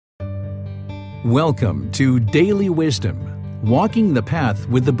Welcome to Daily Wisdom, Walking the Path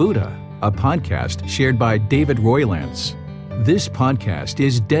with the Buddha, a podcast shared by David Roylance. This podcast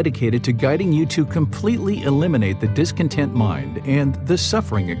is dedicated to guiding you to completely eliminate the discontent mind and the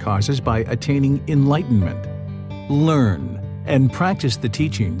suffering it causes by attaining enlightenment. Learn and practice the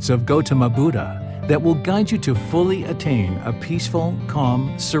teachings of Gautama Buddha that will guide you to fully attain a peaceful,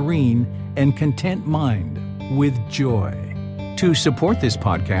 calm, serene, and content mind with joy. To support this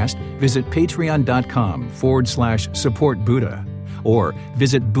podcast, visit patreon.com/support Buddha or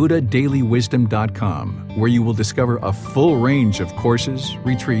visit buddhadailywisdom.com, where you will discover a full range of courses,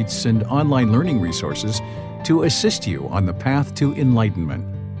 retreats, and online learning resources to assist you on the path to enlightenment.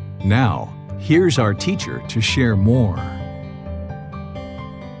 Now, here's our teacher to share more.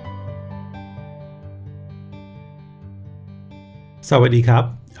 Sawadee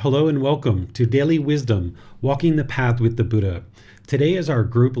Kap. Hello and welcome to Daily Wisdom, Walking the Path with the Buddha. Today is our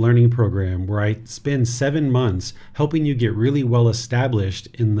group learning program where I spend 7 months helping you get really well established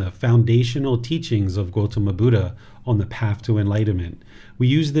in the foundational teachings of Gautama Buddha on the path to enlightenment. We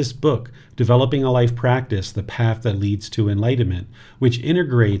use this book, Developing a Life Practice, The Path That Leads to Enlightenment, which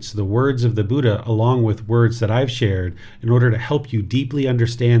integrates the words of the Buddha along with words that I've shared in order to help you deeply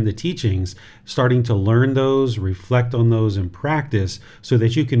understand the teachings, starting to learn those, reflect on those, and practice so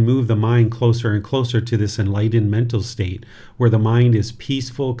that you can move the mind closer and closer to this enlightened mental state where the mind is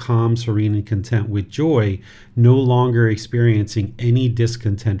peaceful, calm, serene, and content with joy, no longer experiencing any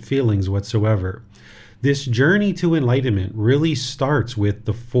discontent feelings whatsoever. This journey to enlightenment really starts with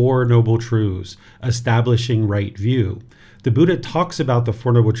the Four Noble Truths, establishing right view. The Buddha talks about the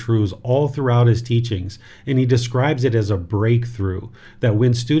Four Noble Truths all throughout his teachings, and he describes it as a breakthrough, that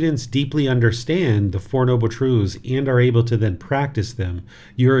when students deeply understand the Four Noble Truths and are able to then practice them,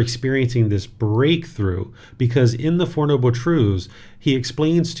 you're experiencing this breakthrough, because in the Four Noble Truths, he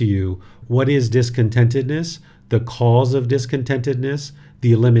explains to you what is discontentedness, the cause of discontentedness,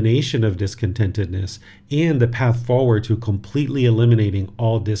 the elimination of discontentedness, and the path forward to completely eliminating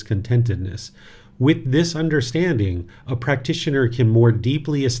all discontentedness. With this understanding, a practitioner can more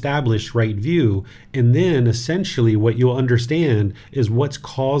deeply establish right view, and then essentially what you'll understand is what's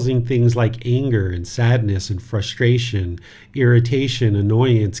causing things like anger and sadness and frustration, irritation,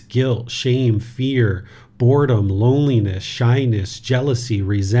 annoyance, guilt, shame, fear, boredom, loneliness, shyness, jealousy,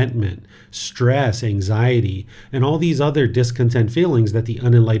 resentment, stress, anxiety, and all these other discontent feelings that the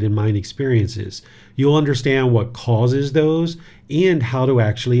unenlightened mind experiences. You'll understand what causes those and how to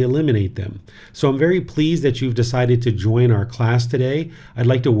actually eliminate them. So I'm very pleased that you've decided to join our class today. I'd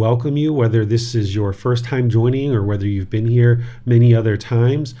like to welcome you, whether this is your first time joining or whether you've been here many other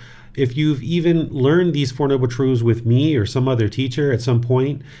times. If you've even learned these Four Noble Truths with me or some other teacher at some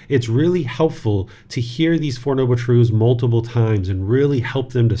point, it's really helpful to hear these Four Noble Truths multiple times and really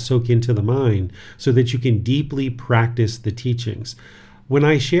help them to soak into the mind so that you can deeply practice the teachings. When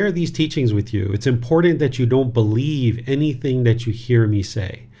I share these teachings with you, it's important that you don't believe anything that you hear me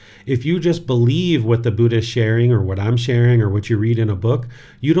say. If you just believe what the Buddha is sharing or what I'm sharing or what you read in a book,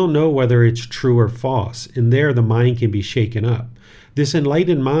 you don't know whether it's true or false, and there the mind can be shaken up. This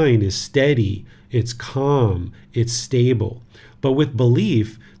enlightened mind is steady, it's calm, it's stable. But with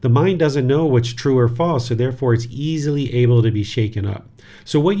belief, the mind doesn't know what's true or false, so therefore it's easily able to be shaken up.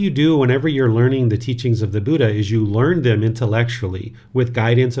 So what you do whenever you're learning the teachings of the Buddha is you learn them intellectually with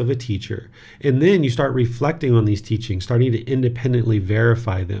guidance of a teacher. And then you start reflecting on these teachings, starting to independently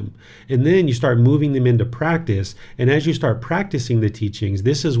verify them. And then you start moving them into practice. And as you start practicing the teachings,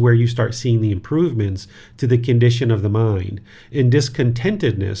 this is where you start seeing the improvements to the condition of the mind. In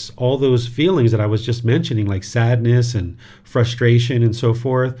discontentedness, all those feelings that I was just mentioning, like sadness and frustration and so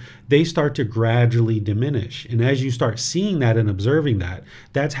forth, they start to gradually diminish. And as you start seeing that and observing that,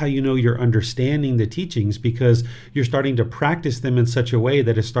 that's how you know you're understanding the teachings, because you're starting to practice them in such a way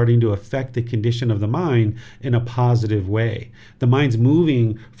that it's starting to affect the condition of the mind in a positive way. The mind's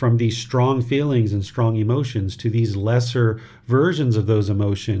moving from these strong feelings and strong emotions to these lesser versions of those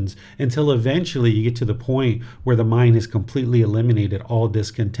emotions until eventually you get to the point where the mind has completely eliminated all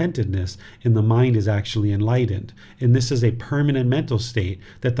discontentedness and the mind is actually enlightened. And this is a permanent mental state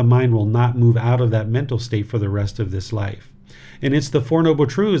that the mind will not move out of that mental state for the rest of this life. And it's the Four Noble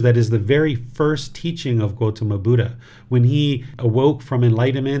Truths that is the very first teaching of Gautama Buddha. When he awoke from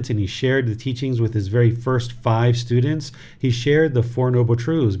enlightenment and he shared the teachings with his very first 5 students, he shared the Four Noble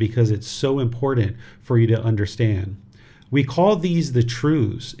Truths because it's so important for you to understand. We call these the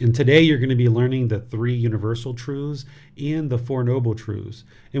truths, and today you're going to be learning the 3 universal truths and the 4 noble truths.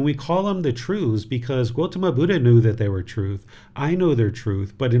 And we call them the truths because Gautama Buddha knew that they were truth. I know their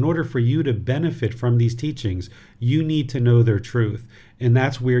truth, but in order for you to benefit from these teachings, you need to know their truth. And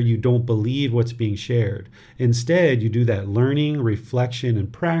that's where you don't believe what's being shared. Instead, you do that learning, reflection,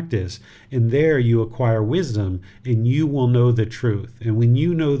 and practice. And there you acquire wisdom and you will know the truth. And when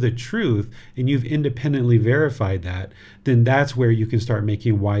you know the truth and you've independently verified that, then that's where you can start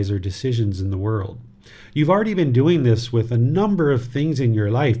making wiser decisions in the world. You've already been doing this with a number of things in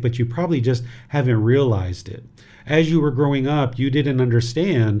your life, but you probably just haven't realized it. As you were growing up, you didn't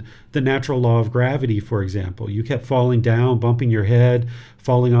understand the natural law of gravity, for example. You kept falling down, bumping your head,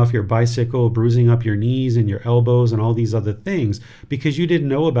 falling off your bicycle, bruising up your knees and your elbows and all these other things because you didn't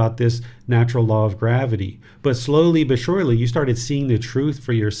know about this natural law of gravity. But slowly but surely, you started seeing the truth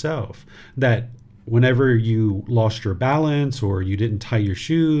for yourself that whenever you lost your balance or you didn't tie your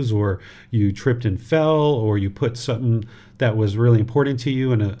shoes or you tripped and fell or you put something that was really important to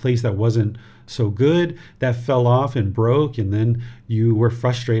you in a place that wasn't so good, that fell off and broke, and then you were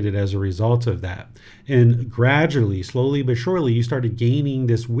frustrated as a result of that. And gradually, slowly but surely, you started gaining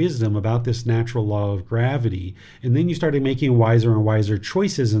this wisdom about this natural law of gravity. And then you started making wiser and wiser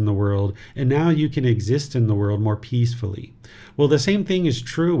choices in the world. And now you can exist in the world more peacefully. Well, the same thing is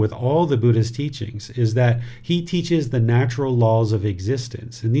true with all the Buddha's teachings, is that he teaches the natural laws of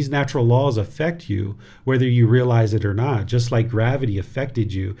existence. And these natural laws affect you whether you realize it or not, just like gravity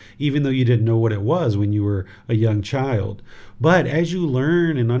affected you, even though you didn't know what it was when you were a young child. But as you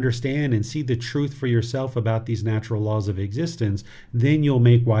learn and understand and see the truth for yourself about these natural laws of existence, then you'll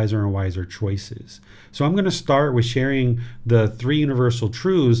make wiser and wiser choices. So I'm going to start with sharing the 3 universal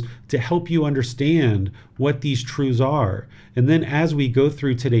truths to help you understand what these truths are. And then as we go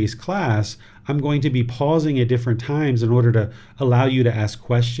through today's class, I'm going to be pausing at different times in order to allow you to ask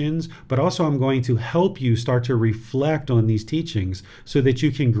questions, but also I'm going to help you start to reflect on these teachings so that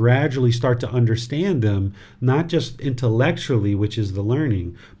you can gradually start to understand them, not just intellectually, which is the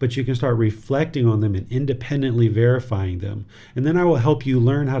learning, but you can start reflecting on them and independently verifying them. And then I will help you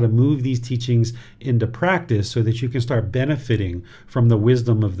learn how to move these teachings into practice so that you can start benefiting from the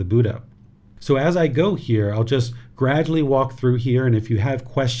wisdom of the Buddha. So as I go here, I'll just gradually walk through here. And if you have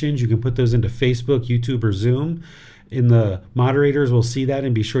questions, you can put those into Facebook, YouTube, or Zoom. The moderators will see that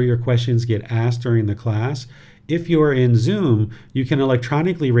and be sure your questions get asked during the class. If you are in Zoom, you can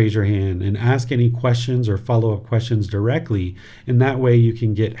electronically raise your hand and ask any questions or follow-up questions directly. And that way you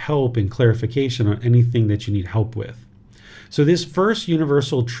can get help and clarification on anything that you need help with. So this first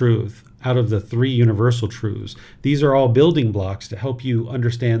universal truth out of the 3 universal truths, these are all building blocks to help you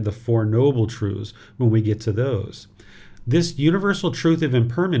understand the 4 noble truths when we get to those. This universal truth of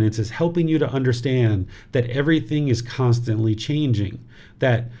impermanence is helping you to understand that everything is constantly changing,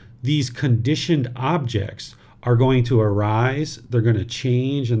 that these conditioned objects are going to arise, they're going to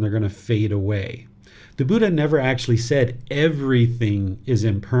change, and they're going to fade away. The Buddha never actually said everything is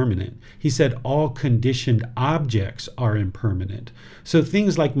impermanent. He said all conditioned objects are impermanent. So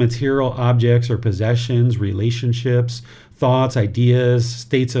things like material objects or possessions, relationships, thoughts, ideas,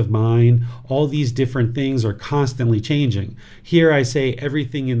 states of mind, all these different things are constantly changing. Here I say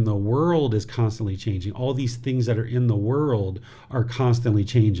everything in the world is constantly changing. All these things that are in the world are constantly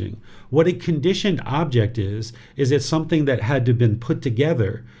changing. What a conditioned object is it's something that had to have been put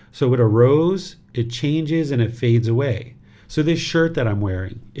together. So it arose, it changes, and it fades away. So this shirt that I'm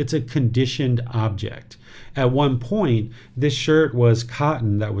wearing, it's a conditioned object. At one point, this shirt was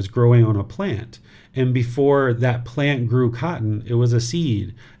cotton that was growing on a plant. And before that plant grew cotton, it was a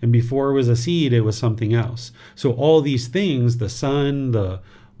seed. And before it was a seed, it was something else. So all these things, the sun, the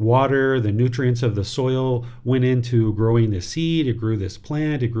water, the nutrients of the soil went into growing this seed. It grew this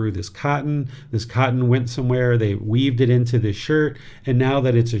plant. It grew this cotton. This cotton went somewhere. They weaved it into this shirt. And now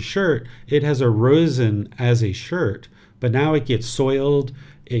that it's a shirt, it has arisen as a shirt. But now it gets soiled.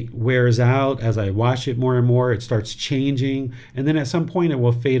 It wears out. As I wash it more and more, it starts changing. And then at some point it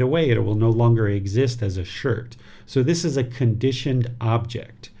will fade away. It will no longer exist as a shirt. So this is a conditioned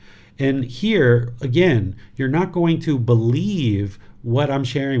object. And here, again, you're not going to believe what I'm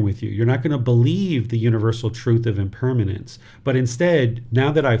sharing with you. You're not going to believe the universal truth of impermanence. But instead,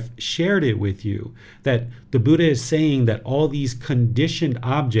 now that I've shared it with you, that the Buddha is saying that all these conditioned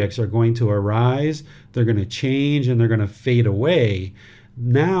objects are going to arise, they're going to change, and they're going to fade away.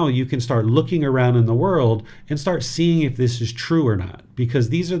 Now you can start looking around in the world and start seeing if this is true or not, because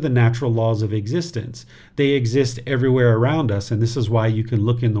these are the natural laws of existence. They exist everywhere around us, and this is why you can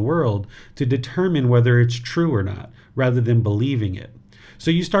look in the world to determine whether it's true or not, rather than believing it.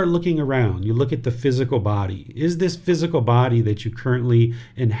 So you start looking around, you look at the physical body. Is this physical body that you currently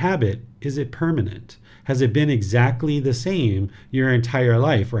inhabit, is it permanent? Has it been exactly the same your entire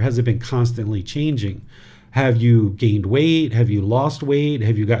life, or has it been constantly changing? Have you gained weight? Have you lost weight?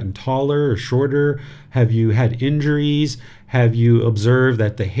 Have you gotten taller or shorter? Have you had injuries? Have you observed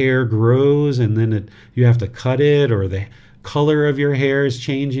that the hair grows and then you have to cut it, or the color of your hair is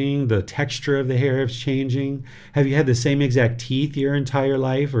changing, the texture of the hair is changing? Have you had the same exact teeth your entire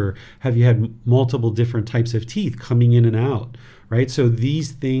life, or have you had multiple different types of teeth coming in and out, right? So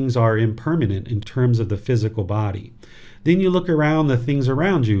these things are impermanent in terms of the physical body. Then you look around the things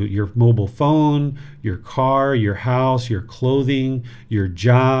around you, your mobile phone, your car, your house, your clothing, your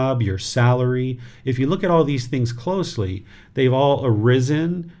job, your salary. If you look at all these things closely, they've all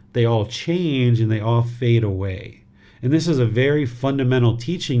arisen, they all change, and they all fade away. And this is a very fundamental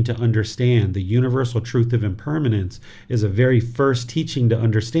teaching to understand. The universal truth of impermanence is a very first teaching to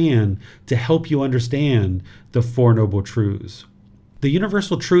understand, to help you understand the Four Noble Truths. The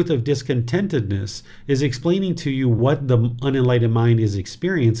universal truth of discontentedness is explaining to you what the unenlightened mind is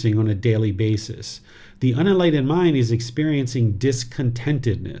experiencing on a daily basis. The unenlightened mind is experiencing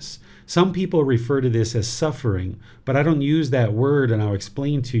discontentedness. Some people refer to this as suffering, but I don't use that word, and I'll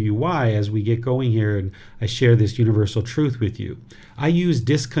explain to you why as we get going here and I share this universal truth with you. I use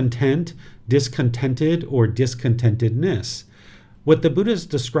discontent, discontented, or discontentedness. What the Buddha is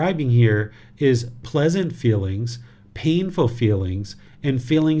describing here is pleasant feelings, painful feelings, and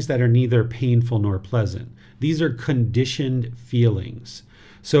feelings that are neither painful nor pleasant. These are conditioned feelings.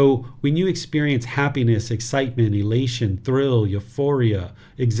 So when you experience happiness, excitement, elation, thrill, euphoria,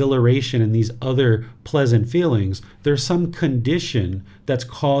 exhilaration, and these other pleasant feelings, there's some condition that's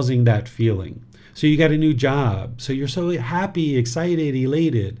causing that feeling. So you got a new job, so you're so happy, excited,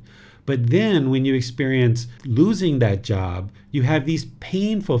 elated. But then when you experience losing that job, you have these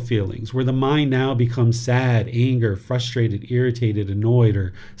painful feelings where the mind now becomes sad, anger, frustrated, irritated, annoyed,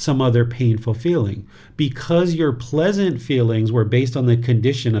 or some other painful feeling. Because your pleasant feelings were based on the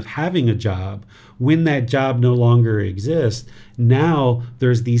condition of having a job, when that job no longer exists, now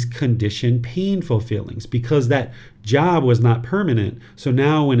there's these conditioned painful feelings because that job was not permanent. So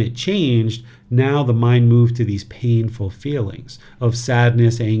now when it changed, now the mind moved to these painful feelings of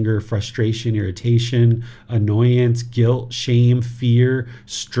sadness, anger, frustration, irritation, annoyance, guilt, shame, fear,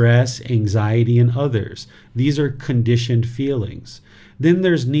 stress, anxiety, and others. These are conditioned feelings. Then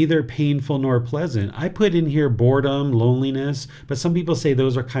there's neither painful nor pleasant. I put in here boredom, loneliness, but some people say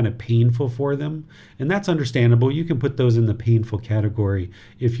those are kind of painful for them. And that's understandable. You can put those in the painful category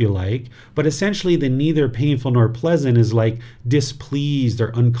if you like. But essentially, the neither painful nor pleasant is like displeased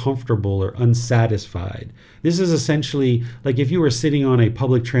or uncomfortable or unsatisfied. This is essentially like if you were sitting on a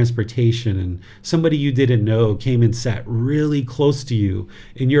public transportation and somebody you didn't know came and sat really close to you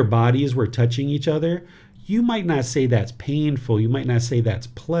and your bodies were touching each other. You might not say that's painful. You might not say that's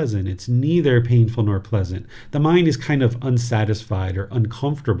pleasant. It's neither painful nor pleasant. The mind is kind of unsatisfied or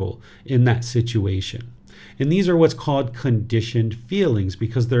uncomfortable in that situation. And these are what's called conditioned feelings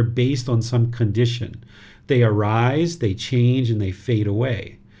because they're based on some condition. They arise, they change, and they fade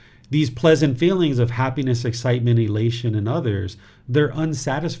away. These pleasant feelings of happiness, excitement, elation, and others, they're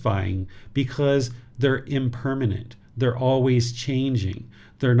unsatisfying because they're impermanent. They're always changing.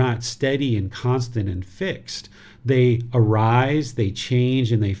 They're not steady and constant and fixed. They arise, they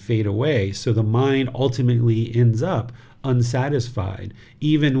change, and they fade away. So the mind ultimately ends up unsatisfied,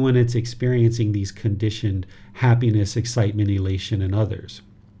 even when it's experiencing these conditioned happiness, excitement, elation, and others.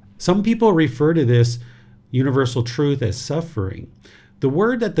 Some people refer to this universal truth as suffering. The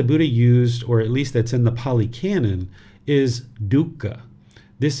word that the Buddha used, or at least that's in the Pali Canon, is dukkha.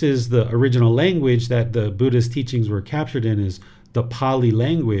 This is the original language that the Buddha's teachings were captured in, is the Pali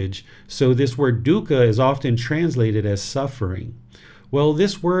language. So this word dukkha is often translated as suffering. Well,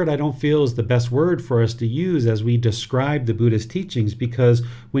 this word I don't feel is the best word for us to use as we describe the Buddha's teachings, because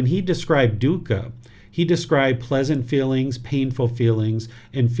when he described dukkha, he described pleasant feelings, painful feelings,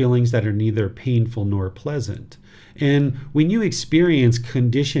 and feelings that are neither painful nor pleasant. And when you experience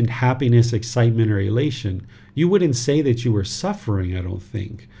conditioned happiness, excitement, or elation, you wouldn't say that you were suffering, I don't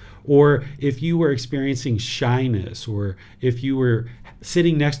think. Or if you were experiencing shyness, or if you were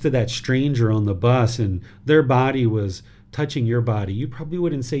sitting next to that stranger on the bus and their body was touching your body, you probably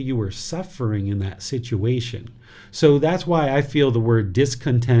wouldn't say you were suffering in that situation. So that's why I feel the word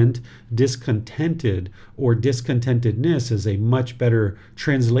discontent, discontented, or discontentedness is a much better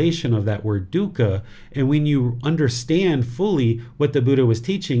translation of that word dukkha. And when you understand fully what the Buddha was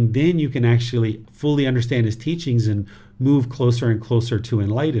teaching, then you can actually fully understand his teachings and move closer and closer to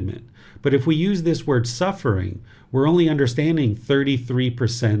enlightenment. But if we use this word suffering, we're only understanding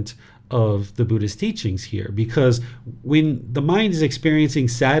 33% of the Buddha's teachings here, because when the mind is experiencing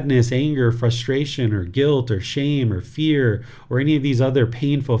sadness, anger, frustration, or guilt, or shame, or fear, or any of these other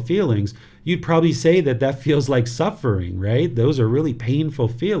painful feelings, you'd probably say that that feels like suffering, right? Those are really painful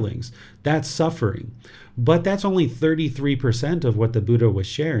feelings. That's suffering. But that's only 33% of what the Buddha was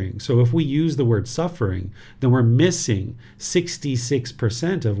sharing. So if we use the word suffering, then we're missing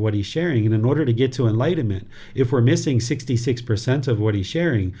 66% of what he's sharing. And in order to get to enlightenment, if we're missing 66% of what he's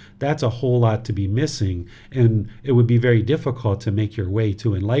sharing, that's a whole lot to be missing. And it would be very difficult to make your way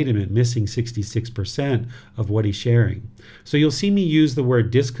to enlightenment missing 66% of what he's sharing. So you'll see me use the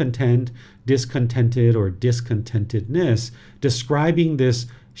word discontent, discontented, or discontentedness, describing this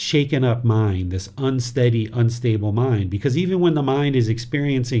shaken up mind, this unsteady, unstable mind. Because even when the mind is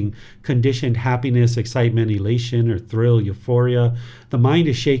experiencing conditioned happiness, excitement, elation, or thrill, euphoria, the mind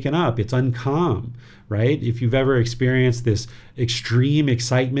is shaken up. It's uncalm, right? If you've ever experienced this extreme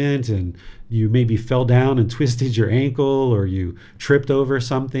excitement and you maybe fell down and twisted your ankle, or you tripped over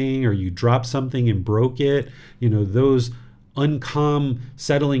something, or you dropped something and broke it, those uncalm,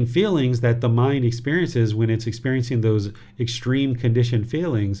 settling feelings that the mind experiences when it's experiencing those extreme conditioned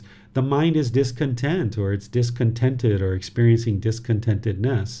feelings, the mind is discontent, or it's discontented, or experiencing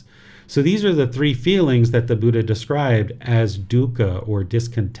discontentedness. So these are the three feelings that the Buddha described as dukkha, or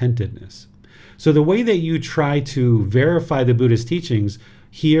discontentedness. So the way that you try to verify the Buddha's teachings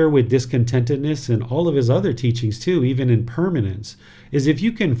here with discontentedness, and all of his other teachings too, even in permanence, is if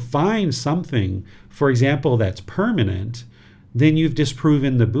you can find something, for example, that's permanent, then you've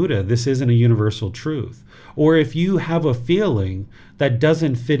disproven the Buddha. This isn't a universal truth. Or if you have a feeling that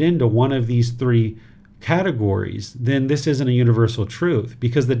doesn't fit into one of these three categories, then this isn't a universal truth,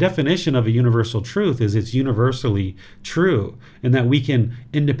 because the definition of a universal truth is it's universally true, and that we can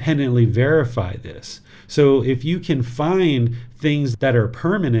independently verify this. So if you can find things that are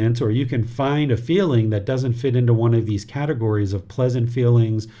permanent, or you can find a feeling that doesn't fit into one of these categories of pleasant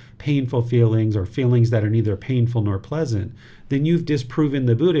feelings, painful feelings, or feelings that are neither painful nor pleasant, then you've disproven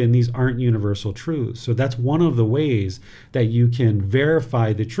the Buddha, and these aren't universal truths. So that's one of the ways that you can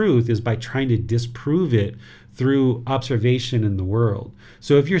verify the truth, is by trying to disprove it through observation in the world.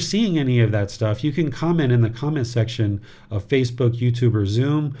 So if you're seeing any of that stuff, you can comment in the comment section of Facebook, YouTube, or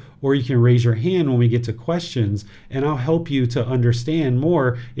Zoom, or you can raise your hand when we get to questions, and I'll help you to understand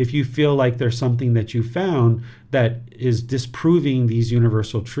more if you feel like there's something that you found that is disproving these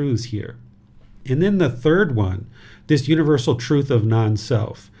universal truths here. And then the third one, this universal truth of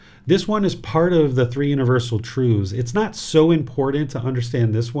non-self. This one is part of the three universal truths. It's not so important to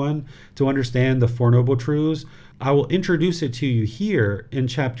understand this one, to understand the Four Noble Truths. I will introduce it to you here in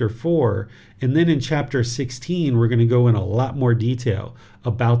chapter 4, and then in chapter 16, we're going to go in a lot more detail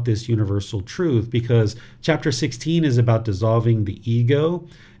about this universal truth, because chapter 16 is about dissolving the ego,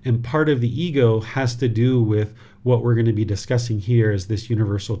 and part of the ego has to do with what we're going to be discussing here as this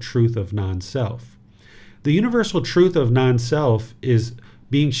universal truth of non-self. The universal truth of non-self is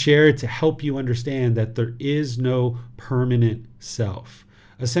being shared to help you understand that there is no permanent self.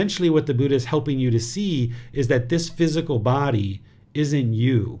 Essentially, what the Buddha is helping you to see is that this physical body isn't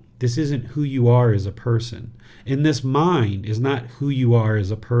you. This isn't who you are as a person. And this mind is not who you are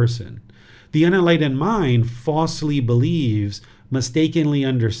as a person. The unenlightened mind falsely believes, mistakenly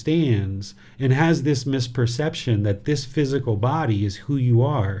understands, and has this misperception that this physical body is who you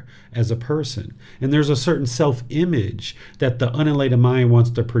are as a person. And there's a certain self-image that the unenlightened mind wants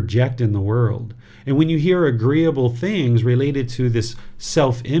to project in the world. And when you hear agreeable things related to this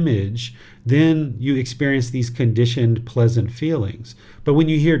self-image, then you experience these conditioned pleasant feelings. But when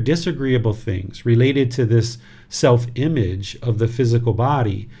you hear disagreeable things related to this self-image of the physical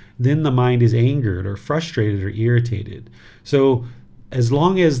body, then the mind is angered or frustrated or irritated. So as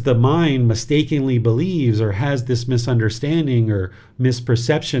long as the mind mistakenly believes or has this misunderstanding or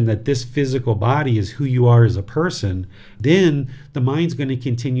misperception that this physical body is who you are as a person, then the mind's going to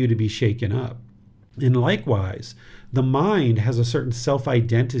continue to be shaken up. And likewise, the mind has a certain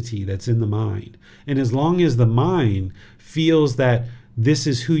self-identity that's in the mind. And as long as the mind feels that this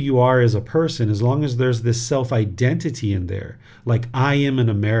is who you are as a person, as long as there's this self-identity in there, like I am an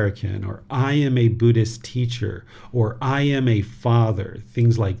American, or I am a Buddhist teacher, or I am a father,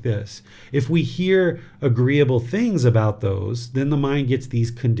 things like this. If we hear agreeable things about those, then the mind gets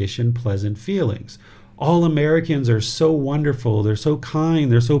these conditioned pleasant feelings. All Americans are so wonderful, they're so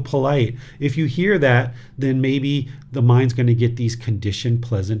kind, they're so polite. If you hear that, then maybe the mind's going to get these conditioned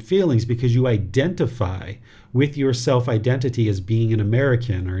pleasant feelings because you identify with your self-identity as being an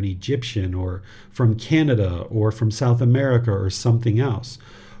American or an Egyptian or from Canada or from South America or something else.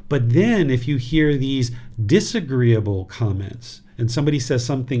 But then if you hear these disagreeable comments and somebody says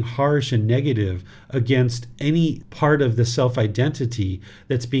something harsh and negative against any part of the self-identity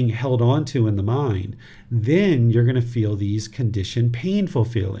that's being held onto in the mind, then you're going to feel these conditioned painful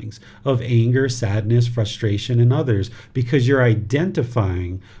feelings of anger, sadness, frustration, and others, because you're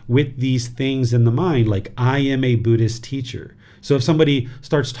identifying with these things in the mind, like I am a Buddhist teacher. So if somebody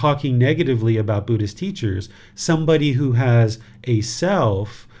starts talking negatively about Buddhist teachers, somebody who has a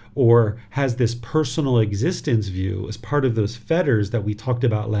self or has this personal existence view as part of those fetters that we talked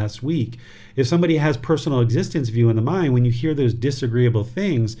about last week, if somebody has personal existence view in the mind, when you hear those disagreeable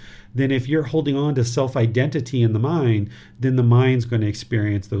things, then if you're holding on to self-identity in the mind, then the mind's going to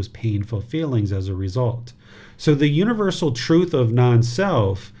experience those painful feelings as a result. So the universal truth of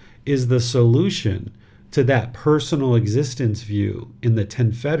non-self is the solution to that personal existence view in the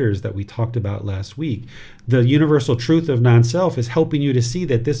 10 fetters that we talked about last week. The universal truth of non-self is helping you to see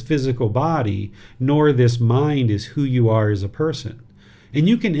that this physical body nor this mind is who you are as a person. And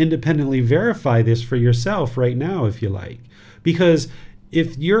you can independently verify this for yourself right now if you like. Because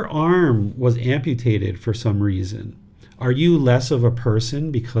if your arm was amputated for some reason, are you less of a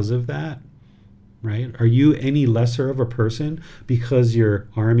person because of that? Right? Are you any lesser of a person because your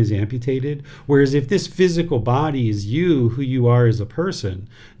arm is amputated? Whereas if this physical body is you, who you are as a person,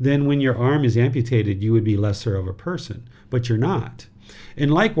 then when your arm is amputated, you would be lesser of a person, but you're not.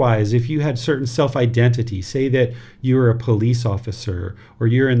 And likewise, if you had certain self-identity, say that you're a police officer or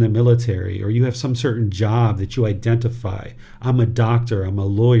you're in the military or you have some certain job that you identify, I'm a doctor, I'm a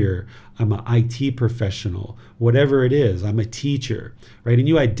lawyer, I'm an IT professional, whatever it is, I'm a teacher, right? And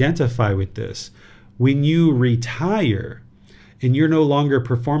you identify with this. When you retire and you're no longer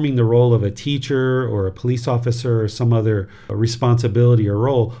performing the role of a teacher or a police officer or some other responsibility or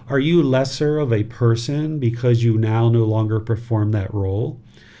role, are you lesser of a person because you now no longer perform that role?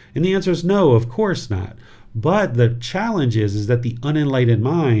 And the answer is no, of course not. But the challenge is that the unenlightened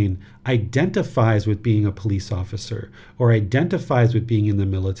mind identifies with being a police officer or identifies with being in the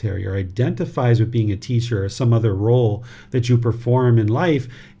military or identifies with being a teacher or some other role that you perform in life,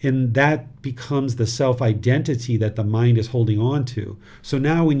 and that becomes the self-identity that the mind is holding on to. So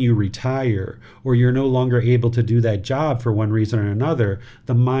now when you retire or you're no longer able to do that job for one reason or another,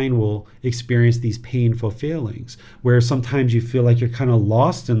 the mind will experience these painful feelings where sometimes you feel like you're kind of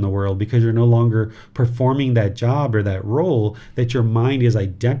lost in the world because you're no longer performing that job or that role that your mind is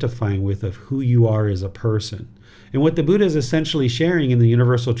identifying with of who you are as a person. And what the Buddha is essentially sharing in the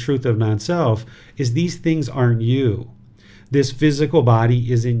universal truth of non-self is these things aren't you. This physical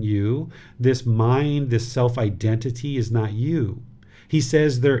body isn't you. This mind, this self-identity is not you. He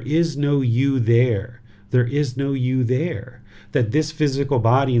says there is no you there. There is no you there. That this physical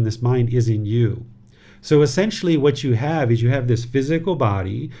body and this mind isn't you. So essentially what you have is you have this physical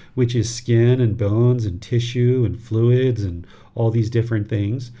body, which is skin and bones and tissue and fluids and all these different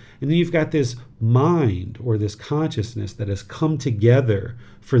things. And then you've got this mind or this consciousness that has come together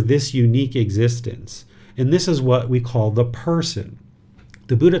for this unique existence. And this is what we call the person.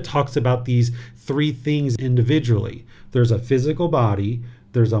 The Buddha talks about these three things individually. There's a physical body,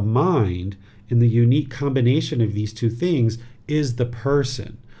 there's a mind, and the unique combination of these two things is the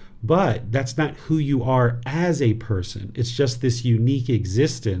person. But that's not who you are as a person. It's just this unique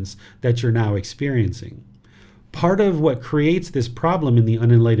existence that you're now experiencing. Part of what creates this problem in the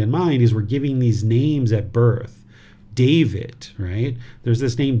unenlightened mind is we're giving these names at birth. David, right? There's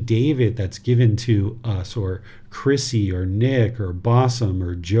this name David that's given to us, or Chrissy, or Nick, or Bossum,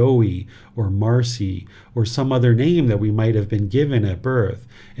 or Joey, or Marcy, or some other name that we might have been given at birth.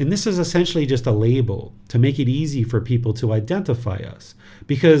 And this is essentially just a label to make it easy for people to identify us.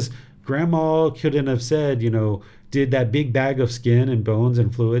 Because grandma couldn't have said, did that big bag of skin and bones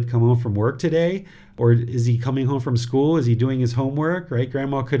and fluid come home from work today? Or is he coming home from school? Is he doing his homework, right?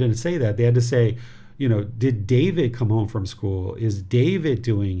 Grandma couldn't say that. They had to say, did David come home from school? Is David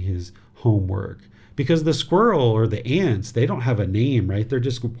doing his homework? Because the squirrel or the ants, they don't have a name, right? They're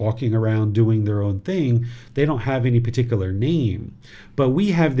just walking around doing their own thing. They don't have any particular name. But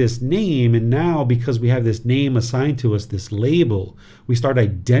we have this name, and now because we have this name assigned to us, this label, we start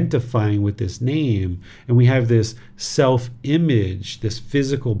identifying with this name, and we have this self-image, this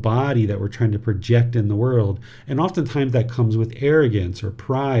physical body that we're trying to project in the world. And oftentimes that comes with arrogance or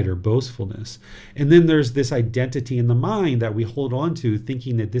pride or boastfulness. And then there's this identity in the mind that we hold on to,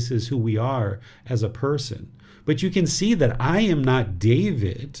 thinking that this is who we are as a person. But you can see that I am not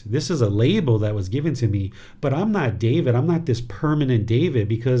David. This is a label that was given to me, but I'm not David. I'm not this permanent David,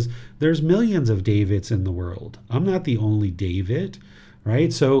 because there's millions of Davids in the world. I'm not the only David,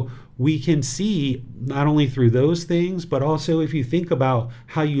 right? So we can see not only through those things, but also if you think about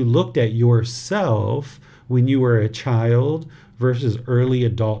how you looked at yourself when you were a child versus early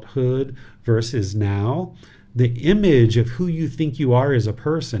adulthood versus now, the image of who you think you are as a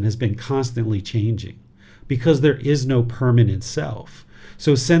person has been constantly changing because there is no permanent self.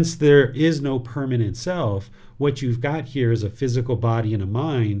 So since there is no permanent self, what you've got here is a physical body and a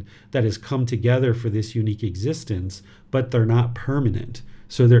mind that has come together for this unique existence, but they're not permanent.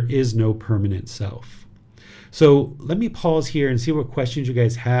 So there is no permanent self. So let me pause here and see what questions you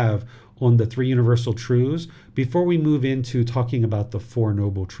guys have on the three universal truths before we move into talking about the Four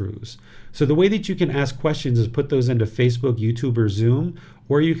Noble Truths. So the way that you can ask questions is put those into Facebook, YouTube, or Zoom,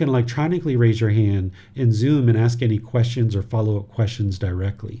 or you can electronically raise your hand in Zoom and ask any questions or follow-up questions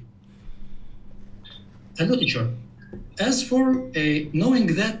directly. Hello, teacher. As for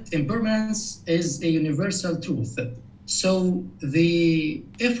knowing that impermanence is a universal truth, so the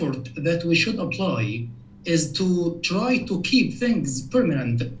effort that we should apply is to try to keep things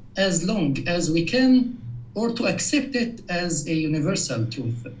permanent as long as we can, or to accept it as a universal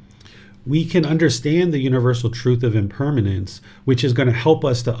truth. We can understand the universal truth of impermanence, which is going to help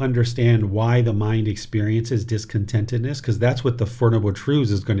us to understand why the mind experiences discontentedness, because that's what the Four Noble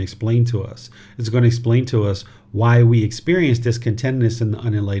Truths is going to explain to us. It's going to explain to us why we experience discontentedness in the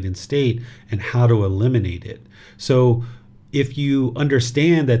unenlightened state and how to eliminate it. So if you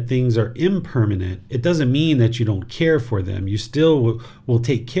understand that things are impermanent, it doesn't mean that you don't care for them. You still will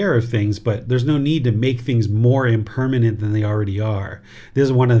take care of things, but there's no need to make things more impermanent than they already are. This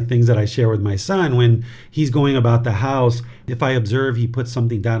is one of the things that I share with my son when he's going about the house. If I observe he puts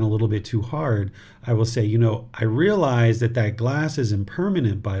something down a little bit too hard, I will say, I realize that glass is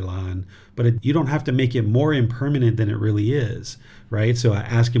impermanent, Bailan, but you don't have to make it more impermanent than it really is, right? So I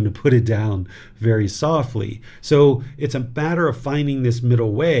ask him to put it down very softly. So it's a matter of finding this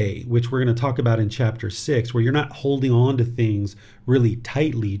middle way, which we're going to talk about in chapter 6, where you're not holding on to things really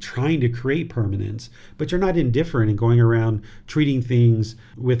tightly, trying to create permanence, but you're not indifferent and going around treating things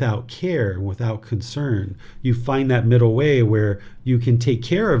without care and without concern. You find that middle way where you can take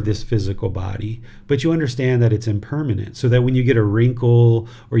care of this physical body, but you understand that it's impermanent, so that when you get a wrinkle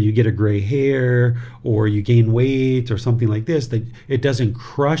or you get a gray hair or you gain weight or something like this, that it doesn't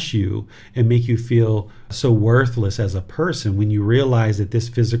crush you and make you feel so worthless as a person when you realize that this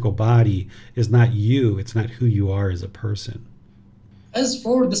physical body is not you, it's not who you are as a person. As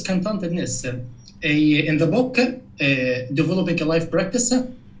for discontentedness, in the book, Developing a Life Practice,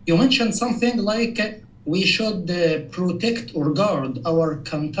 you mentioned something like we should protect or guard our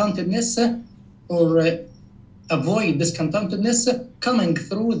contentedness or avoid discontentedness coming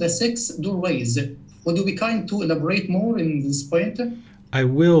through the 6 doorways. Would you be kind to elaborate more in this point? I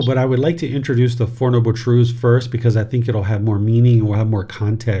will, but I would like to introduce the Four Noble Truths first because I think it'll have more meaning and we'll have more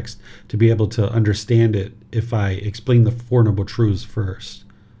context to be able to understand it if I explain the Four Noble Truths first.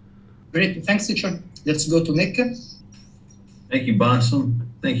 Great. Thanks, teacher. Let's go to Nick. Thank you, Bassem.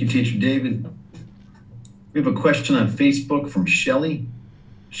 Thank you, teacher David. We have a question on Facebook from Shelley.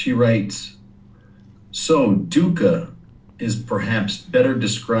 She writes, so dukkha is perhaps better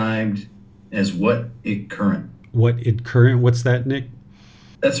described as what it current? What it current? What's that, Nick?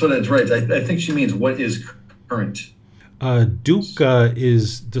 That's what it's right. I think she means what is current. Dukkha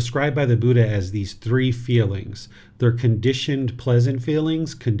is described by the Buddha as these 3 feelings. They're conditioned pleasant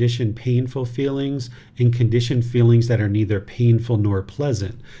feelings, conditioned painful feelings, and conditioned feelings that are neither painful nor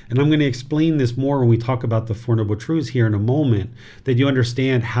pleasant. And I'm going to explain this more when we talk about the Four Noble Truths here in a moment, that you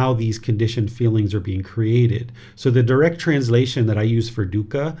understand how these conditioned feelings are being created. So the direct translation that I use for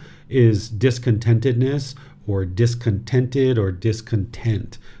dukkha is discontentedness, or discontented, or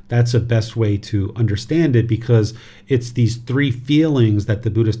discontent. That's the best way to understand it because it's these 3 feelings that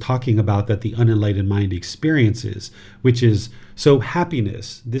the Buddha is talking about that the unenlightened mind experiences, which is, so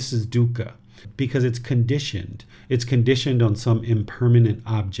happiness, this is dukkha, because it's conditioned. It's conditioned on some impermanent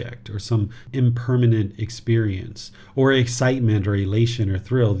object or some impermanent experience, or excitement or elation or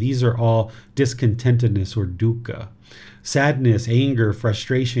thrill. These are all discontentedness or dukkha. Sadness, anger,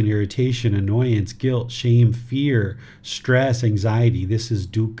 frustration, irritation, annoyance, guilt, shame, fear, stress, anxiety. This is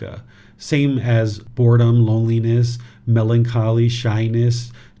dukkha. Same as boredom, loneliness, melancholy,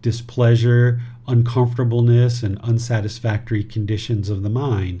 shyness, displeasure, uncomfortableness, and unsatisfactory conditions of the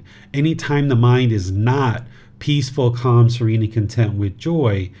mind. Anytime the mind is not peaceful, calm, serene, and content with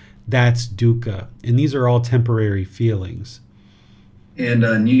joy, that's dukkha. And these are all temporary feelings. And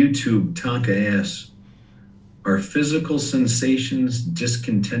on YouTube, Tonka asks, are physical sensations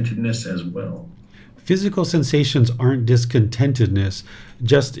discontentedness as well? Physical sensations aren't discontentedness.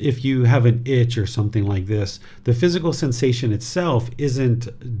 Just if you have an itch or something like this, the physical sensation itself isn't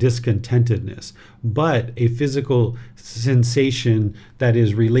discontentedness, but a physical sensation that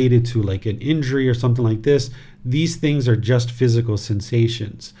is related to like an injury or something like this. These things are just physical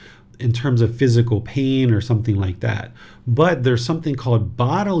sensations in terms of physical pain or something like that. But there's something called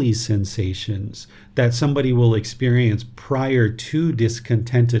bodily sensations that somebody will experience prior to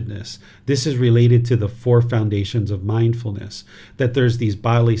discontentedness. This is related to the 4 foundations of mindfulness, that there's these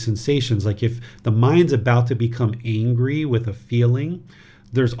bodily sensations. Like if the mind's about to become angry with a feeling,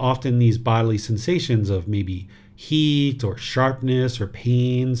 there's often these bodily sensations of maybe heat or sharpness or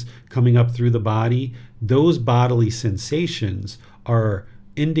pains coming up through the body. Those bodily sensations are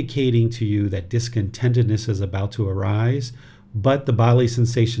indicating to you that discontentedness is about to arise, but the bodily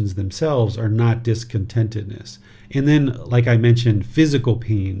sensations themselves are not discontentedness. And then, like I mentioned, physical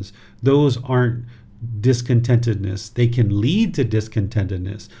pains, those aren't discontentedness. They can lead to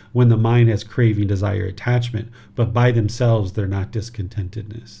discontentedness when the mind has craving, desire, attachment, but by themselves, they're not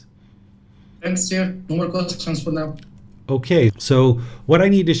discontentedness. Thanks, sir. No more questions for now. Okay, so what I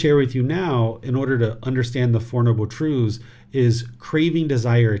need to share with you now in order to understand the Four Noble Truths is craving,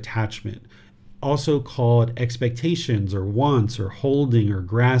 desire, attachment, also called expectations or wants or holding or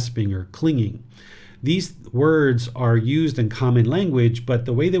grasping or clinging. These words are used in common language, but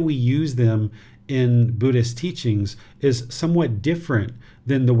the way that we use them in Buddhist teachings is somewhat different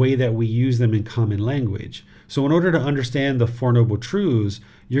than the way that we use them in common language. So in order to understand the Four Noble Truths,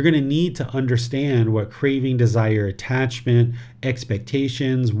 you're going to need to understand what craving, desire, attachment,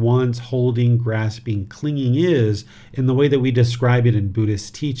 expectations, wants, holding, grasping, clinging is in the way that we describe it in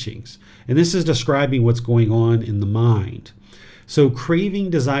Buddhist teachings. And this is describing what's going on in the mind. So craving,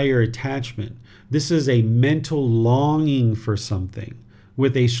 desire, attachment, this is a mental longing for something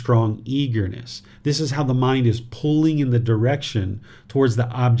with a strong eagerness. This is how the mind is pulling in the direction towards the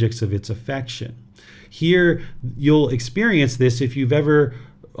objects of its affection. Here, you'll experience this if you've ever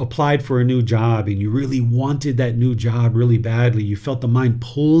applied for a new job and you really wanted that new job really badly. You felt the mind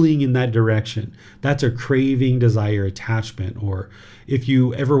pulling in that direction. That's a craving, desire, attachment. Or if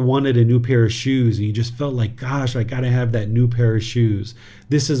you ever wanted a new pair of shoes and you just felt like, gosh, I got to have that new pair of shoes.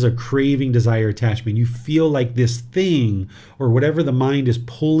 This is a craving, desire, attachment. You feel like this thing or whatever the mind is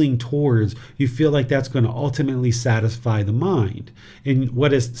pulling towards, you feel like that's going to ultimately satisfy the mind. And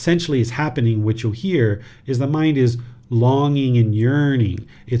what essentially is happening, what you'll hear, is the mind is longing and yearning.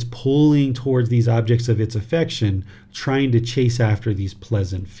 It's pulling towards these objects of its affection, trying to chase after these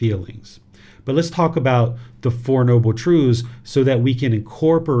pleasant feelings. But let's talk about the Four Noble Truths so that we can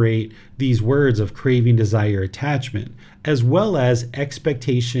incorporate these words of craving, desire, attachment, as well as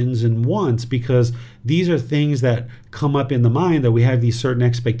expectations and wants, because these are things that come up in the mind, that we have these certain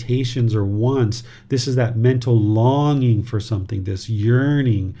expectations or wants. This is that mental longing for something, this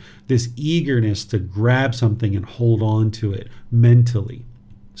yearning, this eagerness to grab something and hold on to it mentally.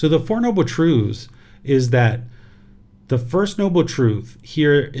 So the Four Noble Truths is that the first noble truth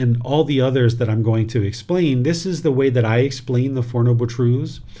here and all the others that I'm going to explain, this is the way that I explain the Four Noble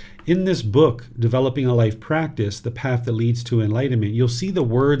Truths. In this book, Developing a Life Practice, The Path That Leads to Enlightenment, you'll see the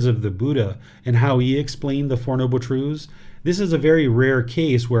words of the Buddha and how he explained the Four Noble Truths. This is a very rare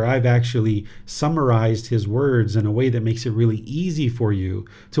case where I've actually summarized his words in a way that makes it really easy for you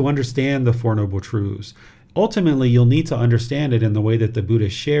to understand the Four Noble Truths. Ultimately, you'll need to understand it in the way that the Buddha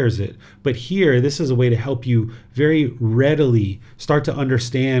shares it. But here, this is a way to help you very readily start to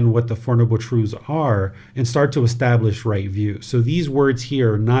understand what the Four Noble Truths are and start to establish right view. So these words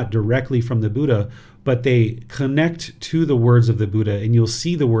here are not directly from the Buddha, but they connect to the words of the Buddha, and you'll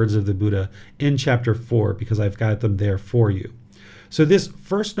see the words of the Buddha in chapter 4 because I've got them there for you. So this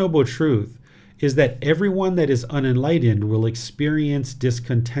first noble truth is that everyone that is unenlightened will experience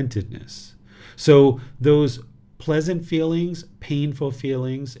discontentedness. So those pleasant feelings, painful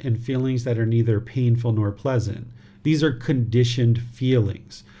feelings, and feelings that are neither painful nor pleasant, these are conditioned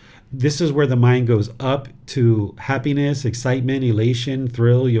feelings. This is where the mind goes up to happiness, excitement, elation,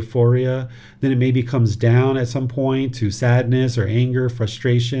 thrill, euphoria. Then it maybe comes down at some point to sadness or anger,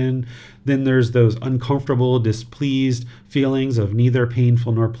 frustration. Then there's those uncomfortable, displeased feelings of neither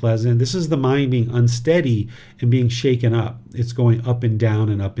painful nor pleasant. This is the mind being unsteady and being shaken up. It's going up and down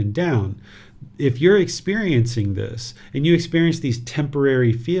and up and down. If you're experiencing this and you experience these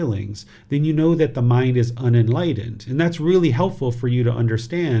temporary feelings, then you know that the mind is unenlightened. And that's really helpful for you to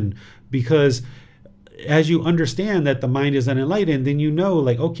understand, because as you understand that the mind is unenlightened, then you know,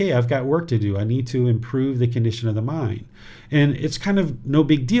 like, okay, I've got work to do. I need to improve the condition of the mind. And it's kind of no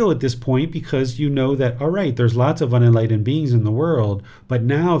big deal at this point, because you know that, all right, there's lots of unenlightened beings in the world, but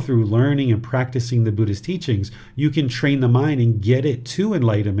now through learning and practicing the Buddhist teachings, you can train the mind and get it to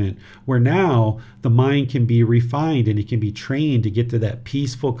enlightenment, where now the mind can be refined and it can be trained to get to that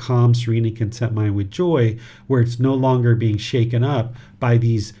peaceful, calm, serene, and content mind with joy, where it's no longer being shaken up by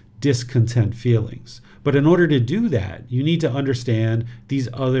these discontent feelings. But in order to do that, you need to understand these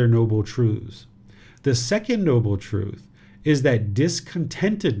other noble truths. The second noble truth is that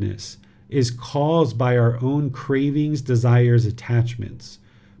discontentedness is caused by our own cravings, desires, attachments,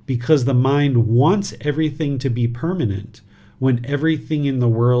 because the mind wants everything to be permanent when everything in the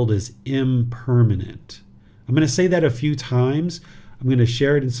world is impermanent. I'm going to say that a few times. I'm going to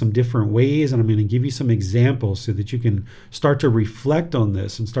share it in some different ways, and I'm going to give you some examples so that you can start to reflect on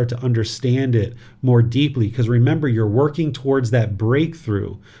this and start to understand it more deeply. Because remember, you're working towards that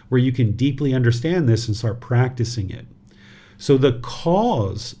breakthrough where you can deeply understand this and start practicing it. So the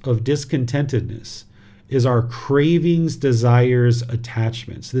cause of discontentedness is our cravings, desires,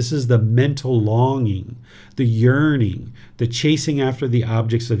 attachments. This is the mental longing, the yearning, the chasing after the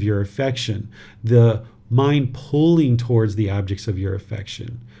objects of your affection, the mind pulling towards the objects of your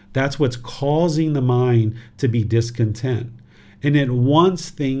affection. That's what's causing the mind to be discontent. And it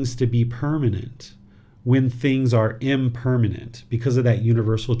wants things to be permanent when things are impermanent, because of that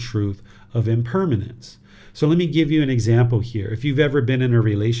universal truth of impermanence. So let me give you an example here. If you've ever been in a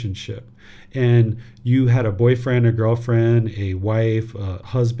relationship and you had a boyfriend, a girlfriend, a wife, a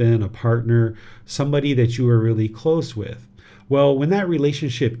husband, a partner, somebody that you were really close with. Well, when that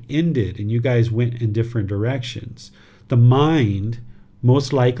relationship ended and you guys went in different directions, the mind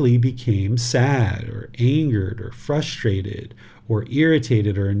most likely became sad or angered or frustrated or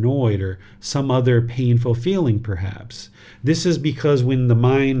irritated or annoyed or some other painful feeling perhaps. This is because when the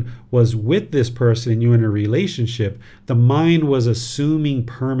mind was with this person and you were in a relationship, the mind was assuming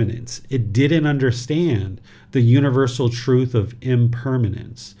permanence. It didn't understand the universal truth of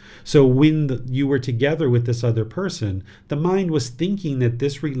impermanence. So when you were together with this other person, the mind was thinking that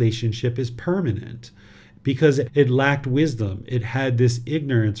this relationship is permanent because it lacked wisdom. It had this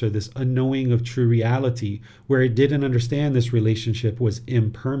ignorance or this unknowing of true reality where it didn't understand this relationship was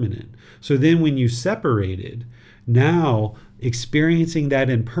impermanent. So then when you separated, now experiencing that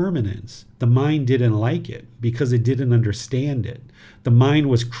impermanence, the mind didn't like it because it didn't understand it. The mind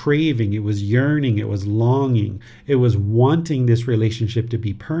was craving, it was yearning, it was longing, it was wanting this relationship to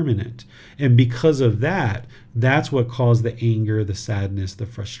be permanent. And because of that, that's what caused the anger, the sadness, the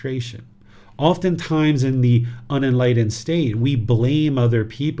frustration. Oftentimes in the unenlightened state, we blame other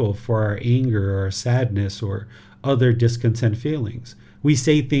people for our anger or our sadness or other discontent feelings. We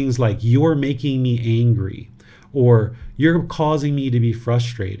say things like, "You're making me angry," or "You're causing me to be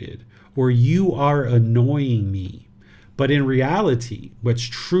frustrated," or "You are annoying me." But in reality, what's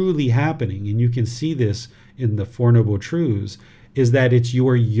truly happening, and you can see this in the Four Noble Truths, is that it's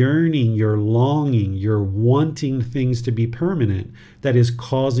your yearning, your longing, your wanting things to be permanent that is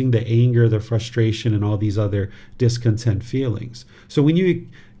causing the anger, the frustration, and all these other discontent feelings. So when you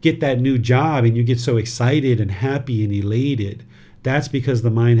get that new job and you get so excited and happy and elated, that's because the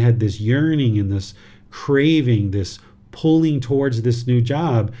mind had this yearning and this craving, this pulling towards this new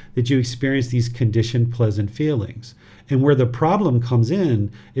job, that you experience these conditioned pleasant feelings. And where the problem comes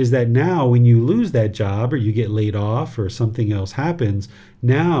in is that now when you lose that job or you get laid off or something else happens,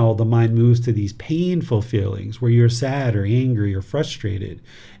 now the mind moves to these painful feelings where you're sad or angry or frustrated.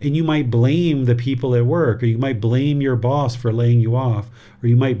 And you might blame the people at work, or you might blame your boss for laying you off, or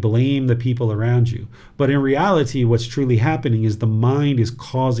you might blame the people around you. But in reality, what's truly happening is the mind is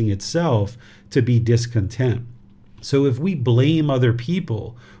causing itself to be discontent. So if we blame other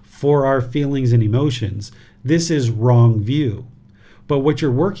people for our feelings and emotions, this is wrong view. But what you're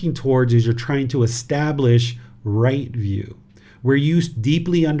working towards is you're trying to establish right view, where you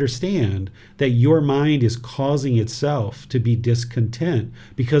deeply understand that your mind is causing itself to be discontent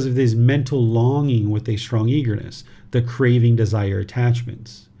because of this mental longing with a strong eagerness, the craving, desire,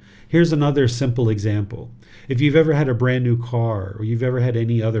 attachments. Here's another simple example. If you've ever had a brand new car, or you've ever had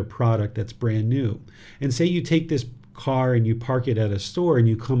any other product that's brand new, and say you take this car and you park it at a store and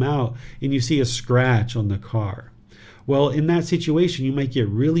you come out and you see a scratch on the car. Well, in that situation, you might get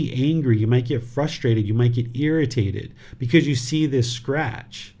really angry, you might get frustrated, you might get irritated because you see this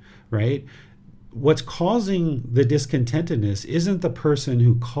scratch, right? What's causing the discontentedness isn't the person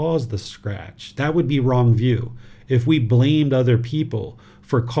who caused the scratch. That would be wrong view. If we blamed other people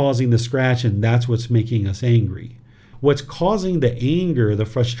for causing the scratch and that's what's making us angry. what's causing the anger, the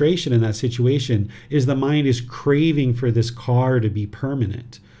frustration in that situation is the mind is craving for this car to be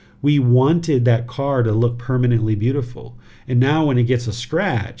permanent. We wanted that car to look permanently beautiful. And now when it gets a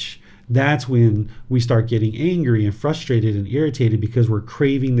scratch, that's when we start getting angry and frustrated and irritated because we're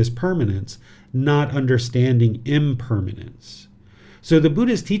craving this permanence, not understanding impermanence. So the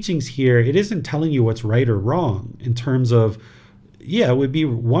Buddha's teachings here, it isn't telling you what's right or wrong in terms of, yeah, it would be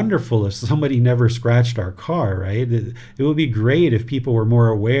wonderful if somebody never scratched our car, right? It would be great if people were more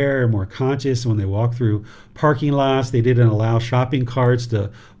aware and more conscious when they walk through parking lots. They didn't allow shopping carts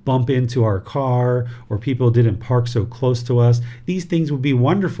to bump into our car, or people didn't park so close to us. These things would be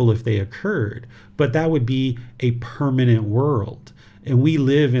wonderful if they occurred, but that would be a permanent world. And we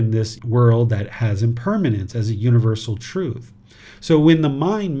live in this world that has impermanence as a universal truth. So when the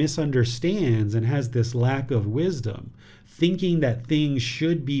mind misunderstands and has this lack of wisdom, thinking that things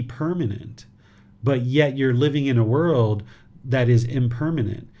should be permanent, but yet you're living in a world that is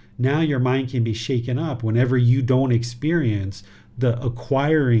impermanent, now your mind can be shaken up whenever you don't experience the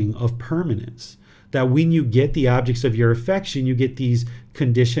acquiring of permanence. That when you get the objects of your affection, you get these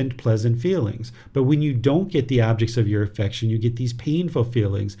conditioned pleasant feelings. But when you don't get the objects of your affection, you get these painful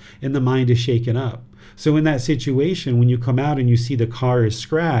feelings and the mind is shaken up. So in that situation, when you come out and you see the car is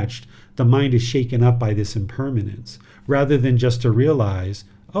scratched, the mind is shaken up by this impermanence, rather than just to realize,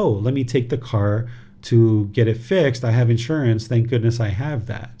 oh, let me take the car to get it fixed. I have insurance. Thank goodness I have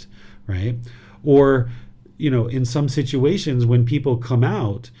that, right? Or, in some situations when people come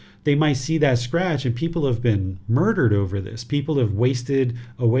out, they might see that scratch, and people have been murdered over this. People have wasted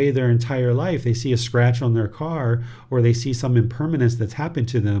away their entire life. They see a scratch on their car, or they see some impermanence that's happened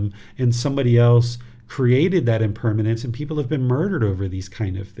to them, and somebody else created that impermanence, and people have been murdered over these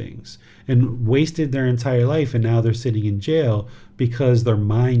kind of things and wasted their entire life, and now they're sitting in jail because their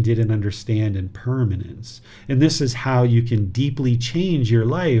mind didn't understand impermanence. And this is how you can deeply change your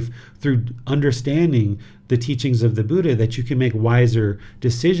life, through understanding the teachings of the Buddha, that you can make wiser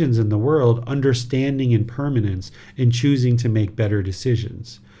decisions in the world, understanding impermanence and choosing to make better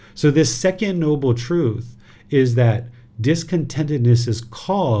decisions. So this second noble truth is that discontentedness is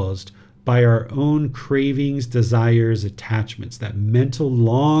caused by our own cravings, desires, attachments, that mental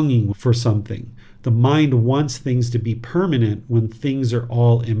longing for something. The mind wants things to be permanent when things are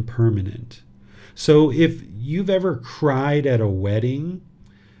all impermanent. So if you've ever cried at a wedding,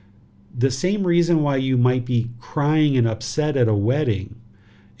 the same reason why you might be crying and upset at a wedding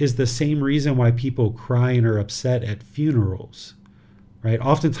is the same reason why people cry and are upset at funerals. Right?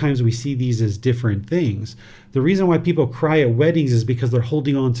 Oftentimes we see these as different things. The reason why people cry at weddings is because they're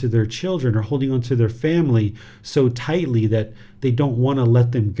holding on to their children or holding on to their family so tightly that they don't want to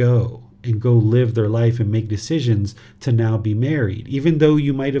let them go and go live their life and make decisions to now be married. Even though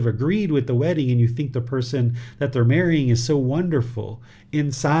you might have agreed with the wedding and you think the person that they're marrying is so wonderful,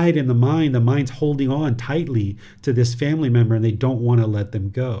 inside in the mind's holding on tightly to this family member and they don't want to let them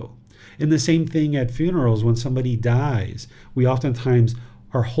go. And the same thing at funerals. When somebody dies, we oftentimes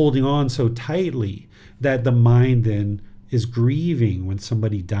are holding on so tightly that the mind then is grieving when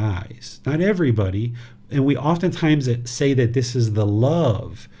somebody dies. Not everybody. And we oftentimes say that this is the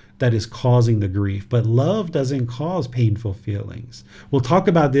love that is causing the grief. But love doesn't cause painful feelings. We'll talk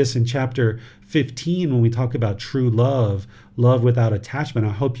about this in chapter 15 when we talk about true love, love without attachment.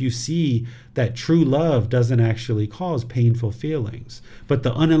 I hope you see that true love doesn't actually cause painful feelings. But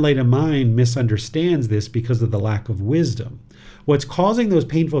the unenlightened mind misunderstands this because of the lack of wisdom. What's causing those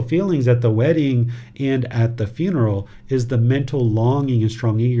painful feelings at the wedding and at the funeral is the mental longing and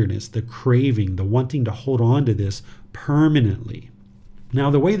strong eagerness, the craving, the wanting to hold on to this permanently. Now,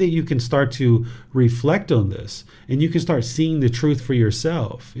 the way that you can start to reflect on this, and you can start seeing the truth for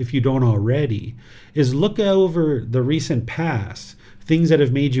yourself, if you don't already, is look over the recent past, things that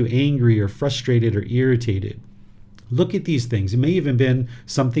have made you angry or frustrated or irritated. Look at these things. It may even been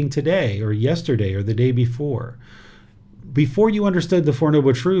something today or yesterday or the day before. Before you understood the Four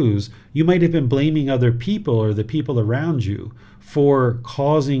Noble Truths, you might have been blaming other people or the people around you for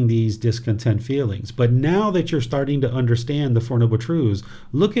causing these discontent feelings. But now that you're starting to understand the Four Noble Truths,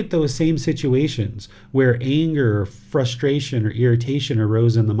 look at those same situations where anger or frustration or irritation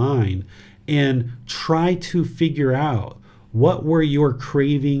arose in the mind and try to figure out, what were your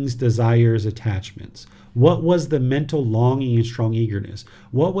cravings, desires, attachments? What was the mental longing and strong eagerness?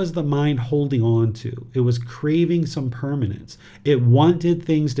 What was the mind holding on to? It was craving some permanence. It wanted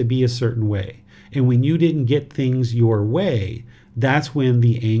things to be a certain way. And when you didn't get things your way, that's when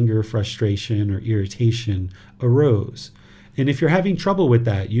the anger, frustration, or irritation arose. And if you're having trouble with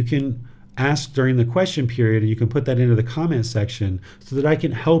that, you can ask during the question period, and you can put that into the comment section so that I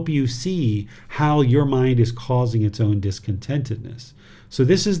can help you see how your mind is causing its own discontentedness. So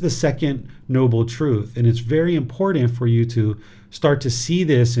this is the second noble truth, and it's very important for you to start to see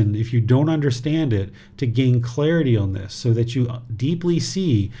this, and if you don't understand it, to gain clarity on this so that you deeply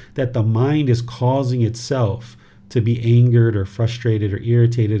see that the mind is causing itself to be angered or frustrated or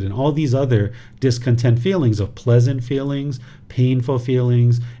irritated and all these other discontent feelings of pleasant feelings, painful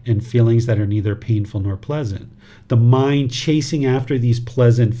feelings, and feelings that are neither painful nor pleasant. The mind chasing after these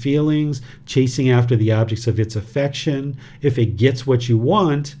pleasant feelings, chasing after the objects of its affection. If it gets what you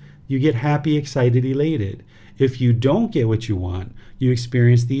want, you get happy, excited, elated. If you don't get what you want, you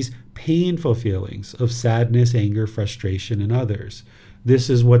experience these painful feelings of sadness, anger, frustration, and others. This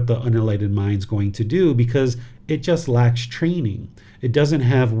is what the unenlightened mind is going to do because it just lacks training. It doesn't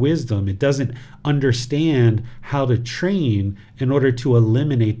have wisdom. It doesn't understand how to train in order to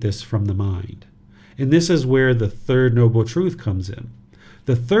eliminate this from the mind. And this is where the third noble truth comes in.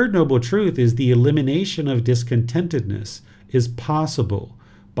 The third noble truth is the elimination of discontentedness is possible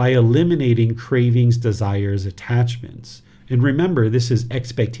by eliminating cravings, desires, attachments. And remember, this is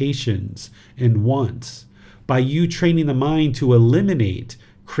expectations and wants. By you training the mind to eliminate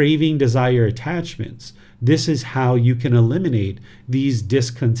craving, desire, attachments, this is how you can eliminate these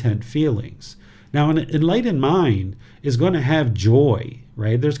discontent feelings. Now, an enlightened mind is going to have joy,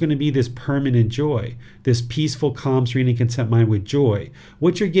 right? There's going to be this permanent joy, this peaceful, calm, serene, and content mind with joy.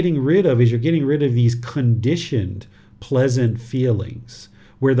 What you're getting rid of is you're getting rid of these conditioned, pleasant feelings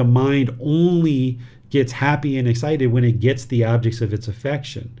where the mind only gets happy and excited when it gets the objects of its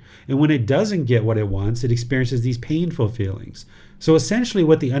affection. And when it doesn't get what it wants, it experiences these painful feelings. So essentially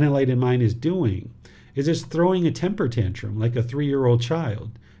what the unenlightened mind is doing is just throwing a temper tantrum like a 3-year-old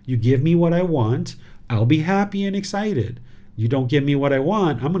child. You give me what I want, I'll be happy and excited. You don't give me what I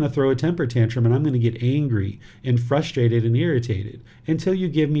want, I'm going to throw a temper tantrum and I'm going to get angry and frustrated and irritated until you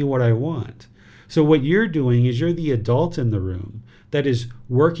give me what I want. So what you're doing is you're the adult in the room that is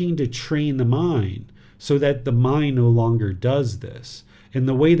working to train the mind so that the mind no longer does this. And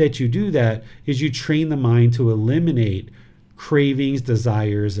the way that you do that is you train the mind to eliminate cravings,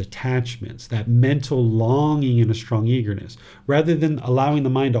 desires, attachments, that mental longing and a strong eagerness, rather than allowing the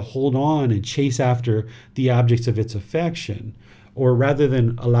mind to hold on and chase after the objects of its affection, or rather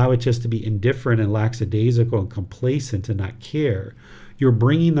than allow it just to be indifferent and lackadaisical and complacent and not care. You're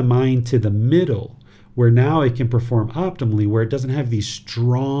bringing the mind to the middle, where now it can perform optimally, where it doesn't have these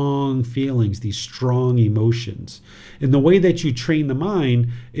strong feelings, these strong emotions. And the way that you train the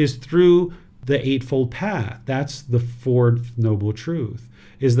mind is through the Eightfold Path. That's the fourth noble truth,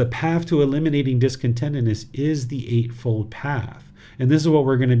 is the path to eliminating discontentedness is the Eightfold Path. And this is what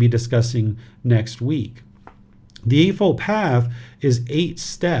we're going to be discussing next week. The Eightfold Path is 8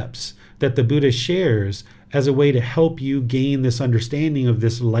 steps that the Buddha shares as a way to help you gain this understanding of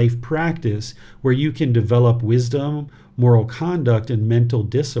this life practice where you can develop wisdom, moral conduct, and mental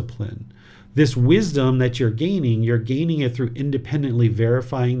discipline. This wisdom that you're gaining it through independently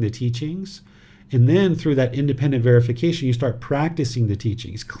verifying the teachings. And then through that independent verification, you start practicing the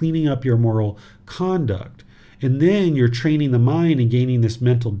teachings, cleaning up your moral conduct. And then you're training the mind and gaining this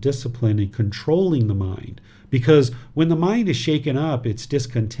mental discipline and controlling the mind. Because when the mind is shaken up, it's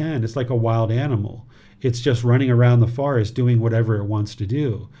discontent. It's like a wild animal. It's just running around the forest doing whatever it wants to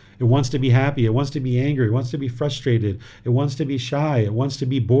do. It wants to be happy. It wants to be angry. It wants to be frustrated. It wants to be shy. It wants to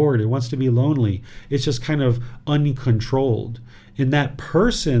be bored. It wants to be lonely. It's just kind of uncontrolled. And that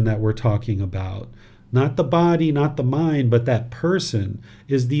person that we're talking about, not the body, not the mind, but that person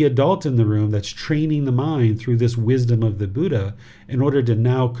is the adult in the room that's training the mind through this wisdom of the Buddha in order to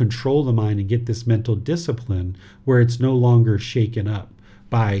now control the mind and get this mental discipline where it's no longer shaken up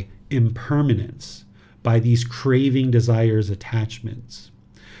by impermanence, by these craving, desires, attachments.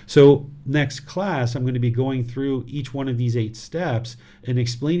 So next class, I'm going to be going through each one of these 8 steps and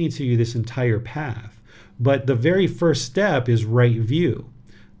explaining to you this entire path. But the very first step is right view.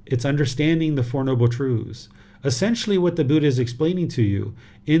 It's understanding the Four Noble Truths. Essentially what the Buddha is explaining to you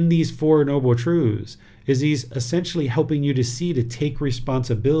in these Four Noble Truths is he's essentially helping you to see, to take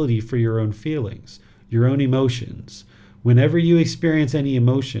responsibility for your own feelings, your own emotions. Whenever you experience any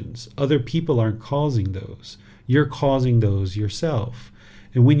emotions, other people aren't causing those. You're causing those yourself.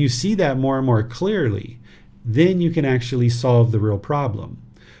 And when you see that more and more clearly, then you can actually solve the real problem.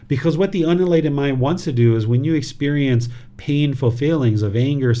 Because what the unenlightened mind wants to do is when you experience painful feelings of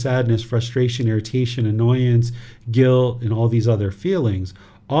anger, sadness, frustration, irritation, annoyance, guilt, and all these other feelings,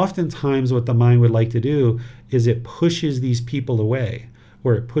 oftentimes what the mind would like to do is it pushes these people away,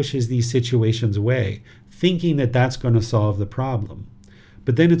 or it pushes these situations away, thinking that that's going to solve the problem.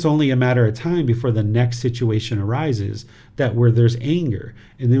 But then it's only a matter of time before the next situation arises that where there's anger.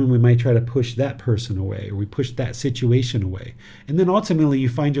 And then we might try to push that person away, or we push that situation away. And then ultimately you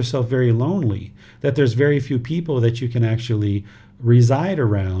find yourself very lonely, that there's very few people that you can actually reside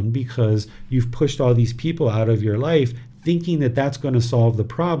around because you've pushed all these people out of your life thinking that that's going to solve the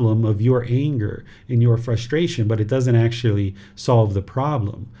problem of your anger and your frustration, but it doesn't actually solve the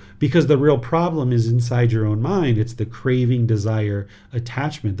problem. Because the real problem is inside your own mind. It's the craving, desire,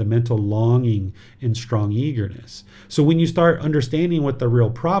 attachment, the mental longing, and strong eagerness. So when you start understanding what the real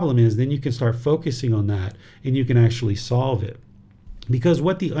problem is, then you can start focusing on that and you can actually solve it. Because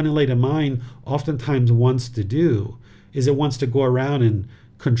what the unenlightened mind oftentimes wants to do is it wants to go around and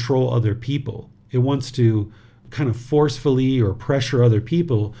control other people. It wants to kind of forcefully or pressure other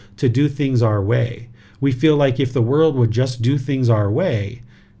people to do things our way. We feel like if the world would just do things our way,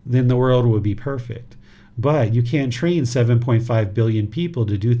 then the world would be perfect. But you can't train 7.5 billion people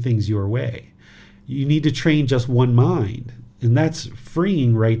to do things your way. You need to train just one mind. And that's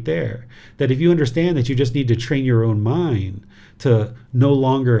freeing right there. That if you understand that you just need to train your own mind to no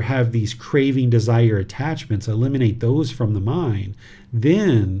longer have these craving, desire, attachments, eliminate those from the mind,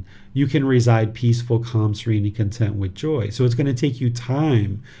 then you can reside peaceful, calm, serene, and content with joy. So it's going to take you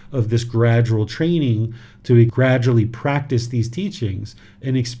time of this gradual training to gradually practice these teachings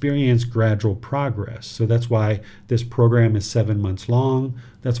and experience gradual progress. So that's why this program is 7 months long.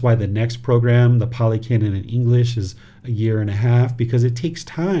 That's why the next program, the Pali Canon in English, is a year and a half, because it takes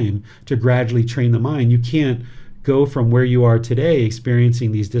time to gradually train the mind. You can't go from where you are today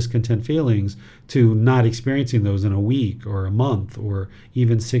experiencing these discontent feelings to not experiencing those in a week or a month or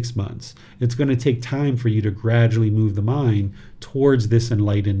even 6 months. It's going to take time for you to gradually move the mind towards this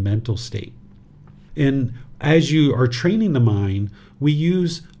enlightened mental state. And as you are training the mind, we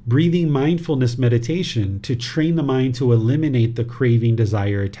use breathing mindfulness meditation to train the mind to eliminate the craving,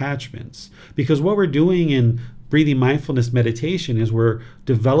 desire, attachments. Because what we're doing in breathing mindfulness meditation is we're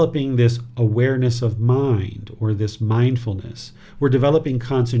developing this awareness of mind, or this mindfulness. We're developing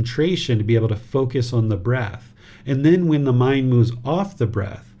concentration to be able to focus on the breath. And then when the mind moves off the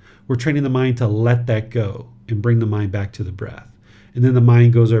breath, we're training the mind to let that go and bring the mind back to the breath. And then the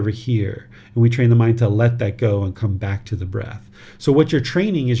mind goes over here, and we train the mind to let that go and come back to the breath. So what you're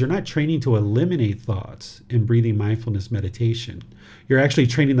training is, you're not training to eliminate thoughts in breathing mindfulness meditation. You're actually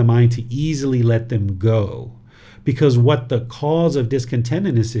training the mind to easily let them go. Because what the cause of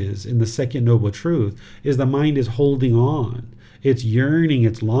discontentedness is in the second noble truth is the mind is holding on. It's yearning,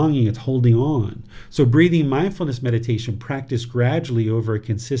 it's longing, it's holding on. So breathing mindfulness meditation practiced gradually over a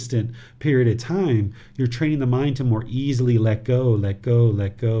consistent period of time, you're training the mind to more easily let go, let go,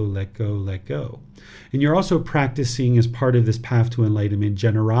 let go, let go, let go. And you're also practicing, as part of this path to enlightenment,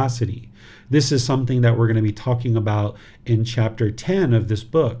 generosity. This is something that we're going to be talking about in chapter 10 of this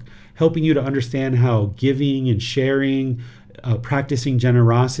book, helping you to understand how giving and sharing, practicing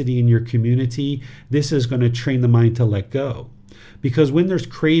generosity in your community, this is going to train the mind to let go. Because when there's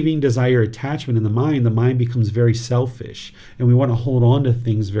craving, desire, attachment in the mind becomes very selfish, and we want to hold on to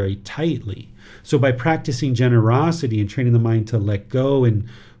things very tightly. So by practicing generosity and training the mind to let go and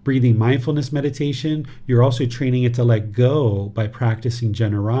breathing mindfulness meditation, you're also training it to let go by practicing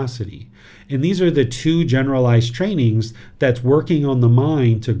generosity. And these are the two generalized trainings that's working on the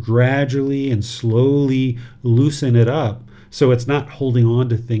mind to gradually and slowly loosen it up so it's not holding on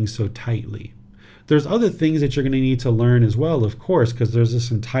to things so tightly. There's other things that you're going to need to learn as well, of course, because there's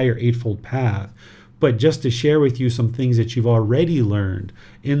this entire Eightfold Path. But just to share with you some things that you've already learned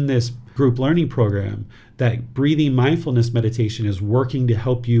in this group learning program, that breathing mindfulness meditation is working to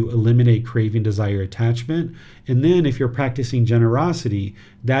help you eliminate craving, desire, attachment. And then if you're practicing generosity,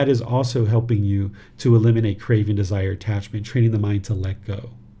 that is also helping you to eliminate craving, desire, attachment, training the mind to let go.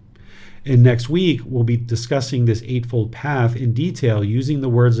 And next week, we'll be discussing this Eightfold Path in detail using the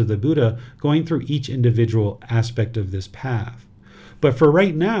words of the Buddha, going through each individual aspect of this path. But for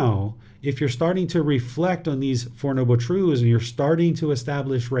right now, if you're starting to reflect on these Four Noble Truths and you're starting to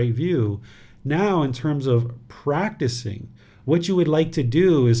establish right view, now in terms of practicing, what you would like to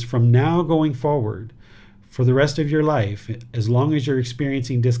do is, from now going forward, for the rest of your life, as long as you're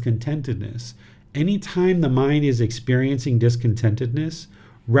experiencing discontentedness, anytime the mind is experiencing discontentedness,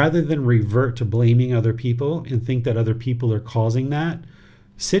 rather than revert to blaming other people and think that other people are causing that,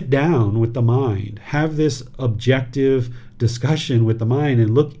 sit down with the mind, have this objective discussion with the mind,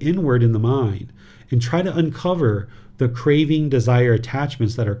 and look inward in the mind and try to uncover the craving, desire,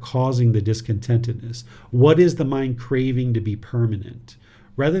 attachments that are causing the discontentedness. What is the mind craving to be permanent?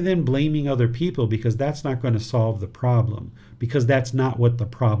 Rather than blaming other people, because that's not going to solve the problem, because that's not what the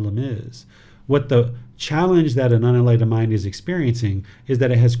problem is. What the challenge that an unenlightened mind is experiencing is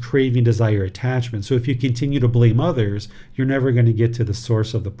that it has craving, desire, attachment. So if you continue to blame others, you're never going to get to the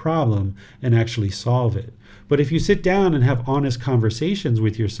source of the problem and actually solve it. But if you sit down and have honest conversations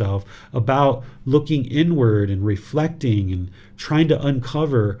with yourself about looking inward and reflecting and trying to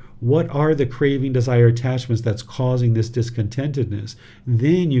uncover what are the craving, desire, attachments that's causing this discontentedness,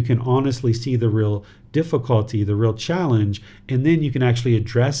 then you can honestly see the real difficulty, the real challenge, and then you can actually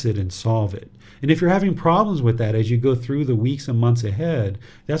address it and solve it. And if you're having problems with that as you go through the weeks and months ahead,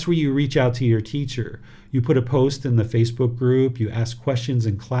 that's where you reach out to your teacher. You put a post in the Facebook group, you ask questions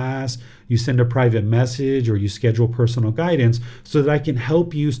in class, you send a private message, or you schedule personal guidance so that I can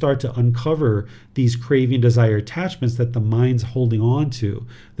help you start to uncover these craving, desire, attachments that the mind's holding on to,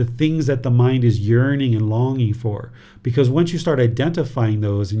 the things that the mind is yearning and longing for. Because once you start identifying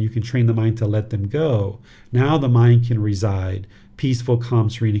those and you can train the mind to let them go, now the mind can reside peaceful, calm,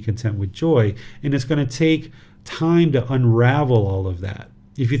 serene, and content with joy. And it's going to take time to unravel all of that.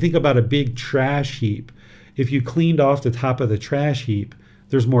 If you think about a big trash heap, if you cleaned off the top of the trash heap,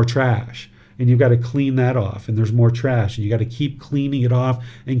 there's more trash. And you've got to clean that off, and there's more trash. And you got to keep cleaning it off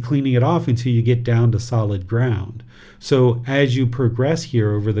until you get down to solid ground. So as you progress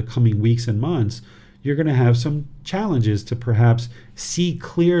here over the coming weeks and months, you're going to have some challenges to perhaps see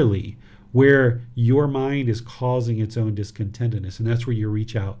clearly where your mind is causing its own discontentedness. And that's where you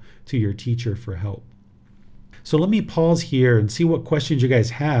reach out to your teacher for help. So let me pause here and see what questions you guys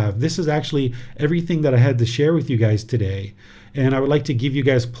have. This is actually everything that I had to share with you guys today. And I would like to give you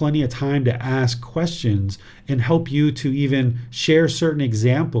guys plenty of time to ask questions and help you to even share certain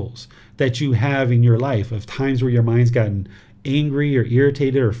examples that you have in your life of times where your mind's gotten angry or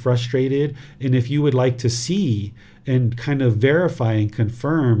irritated or frustrated. And if you would like to see and kind of verify and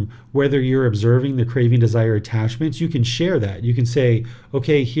confirm whether you're observing the craving, desire, attachments, you can share that. You can say,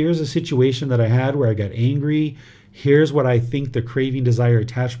 okay, here's a situation that I had where I got angry. Here's what I think the craving, desire,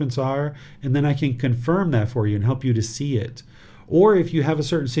 attachments are. And then I can confirm that for you and help you to see it. Or if you have a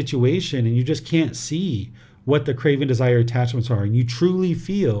certain situation and you just can't see what the craving, desire, attachments are, and you truly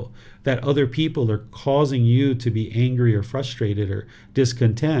feel that other people are causing you to be angry or frustrated or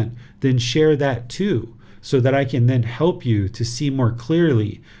discontent, then share that too, so that I can then help you to see more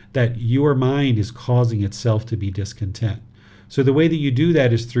clearly that your mind is causing itself to be discontent. So the way that you do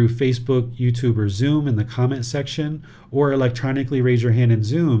that is through Facebook, YouTube, or Zoom in the comment section, or electronically raise your hand in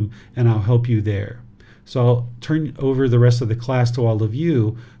Zoom, and I'll help you there. So I'll turn over the rest of the class to all of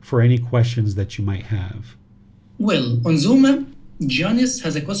you for any questions that you might have. Well, on Zoom, Janice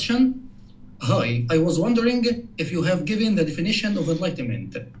has a question. Hi, I was wondering if you have given the definition of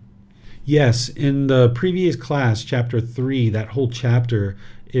enlightenment. Yes, in the previous class, chapter 3, that whole chapter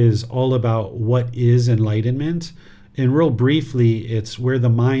is all about what is enlightenment. And real briefly, it's where the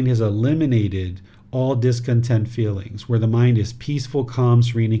mind has eliminated all discontent feelings, where the mind is peaceful, calm,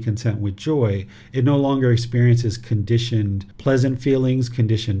 serene, and content with joy. It no longer experiences conditioned pleasant feelings,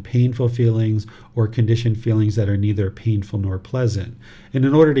 conditioned painful feelings, or conditioned feelings that are neither painful nor pleasant. And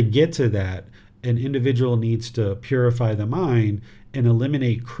in order to get to that, an individual needs to purify the mind and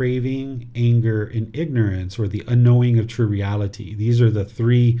eliminate craving, anger, and ignorance, or the unknowing of true reality. These are the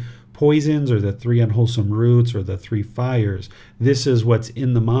three poisons, or the three unwholesome roots, or the three fires. This is what's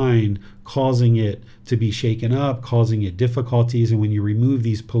in the mind causing it to be shaken up, causing it difficulties. And when you remove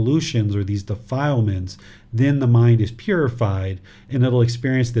these pollutions or these defilements, then the mind is purified, and it'll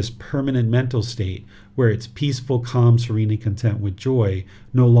experience this permanent mental state where it's peaceful, calm, serene, and content with joy,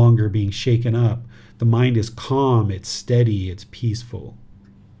 no longer being shaken up. The mind is calm, it's steady, it's peaceful.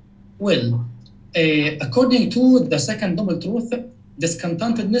 Well, according to the second noble truth,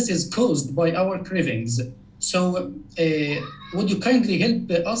 discontentedness is caused by our cravings. So would you kindly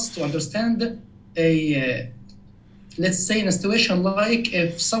help us to understand let's say in a situation like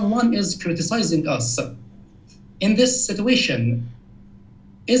if someone is criticizing us. In this situation,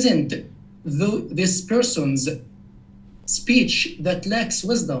 isn't this person's speech that lacks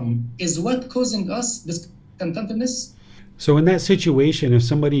wisdom is what causing us discontentedness? So in that situation, if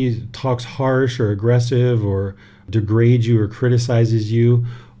somebody talks harsh or aggressive or degrades you or criticizes you,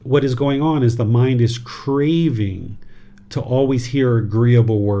 what is going on is the mind is craving to always hear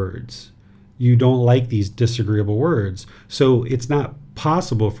agreeable words. You don't like these disagreeable words. So it's not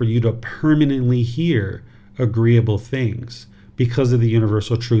possible for you to permanently hear agreeable things because of the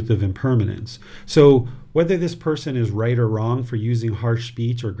universal truth of impermanence. So whether this person is right or wrong for using harsh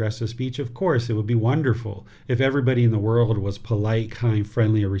speech or aggressive speech, of course, it would be wonderful if everybody in the world was polite, kind,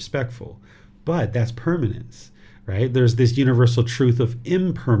 friendly, or respectful. But that's permanence, right? There's this universal truth of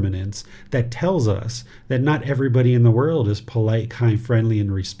impermanence that tells us that not everybody in the world is polite, kind, friendly,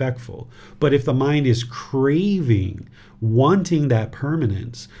 and respectful. But if the mind is craving, wanting that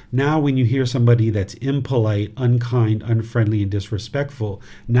permanence, now when you hear somebody that's impolite, unkind, unfriendly, and disrespectful,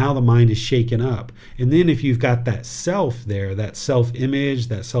 now the mind is shaken up. And then if you've got that self there, that self-image,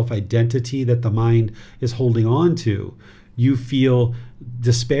 that self-identity that the mind is holding on to, you feel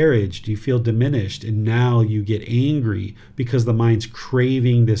disparaged, you feel diminished, and now you get angry because the mind's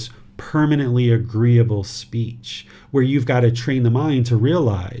craving this permanently agreeable speech, where you've got to train the mind to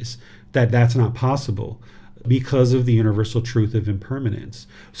realize that that's not possible because of the universal truth of impermanence.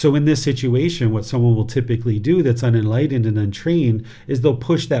 So in this situation, what someone will typically do that's unenlightened and untrained is they'll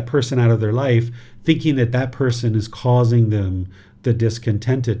push that person out of their life thinking that that person is causing them the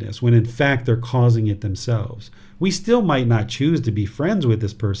discontentedness, when in fact they're causing it themselves. We still might not choose to be friends with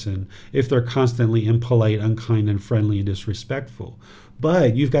this person if they're constantly impolite, unkind, unfriendly, and disrespectful.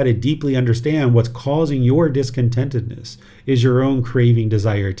 But you've got to deeply understand what's causing your discontentedness is your own craving,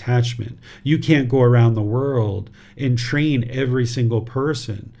 desire, attachment. You can't go around the world and train every single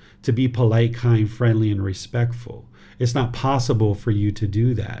person to be polite, kind, friendly, and respectful. It's not possible for you to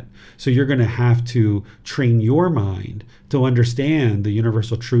do that. So you're going to have to train your mind to understand the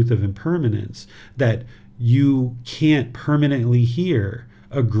universal truth of impermanence, that you can't permanently hear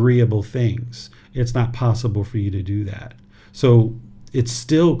agreeable things. It's not possible for you to do that. So it's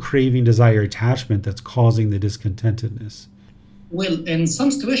still craving, desire, attachment that's causing the discontentedness. Well, in some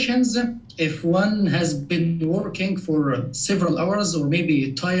situations, if one has been working for several hours or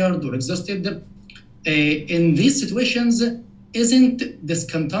maybe tired or exhausted, in these situations, isn't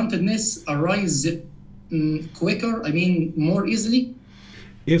discontentedness arise quicker? I mean, more easily?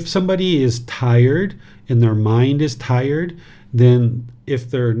 If somebody is tired and their mind is tired, then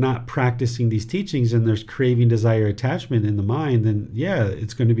if they're not practicing these teachings and there's craving, desire, attachment in the mind, then yeah,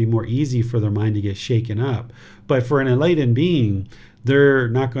 it's going to be more easy for their mind to get shaken up. But for an enlightened being, they're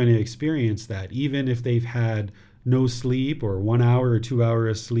not going to experience that. Even if they've had no sleep or 1 hour or 2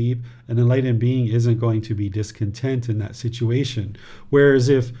 hours of sleep, an enlightened being isn't going to be discontent in that situation. Whereas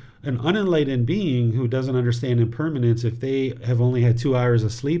if an unenlightened being who doesn't understand impermanence, if they have only had 2 hours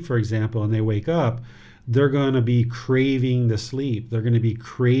of sleep, for example, and they wake up, they're going to be craving the sleep. They're going to be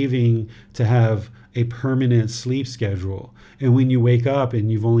craving to have a permanent sleep schedule. And when you wake up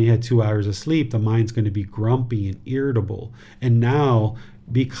and you've only had 2 hours of sleep, the mind's going to be grumpy and irritable. And now,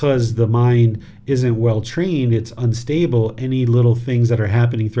 because the mind isn't well trained, it's unstable, any little things that are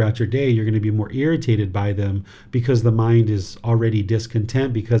happening throughout your day, you're going to be more irritated by them because the mind is already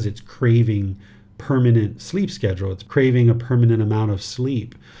discontent because it's craving permanent sleep schedule. It's craving a permanent amount of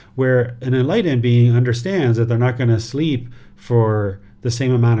sleep, where an enlightened being understands that they're not going to sleep for the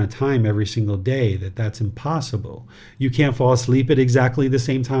same amount of time every single day, that's impossible. You can't fall asleep at exactly the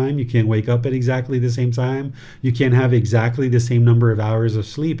same time. You can't wake up at exactly the same time. You can't have exactly the same number of hours of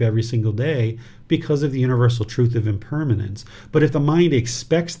sleep every single day because of the universal truth of impermanence. But if the mind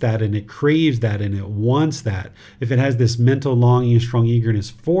expects that and it craves that and it wants that, if it has this mental longing and strong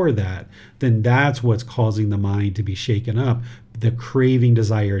eagerness for that, then that's what's causing the mind to be shaken up. The craving,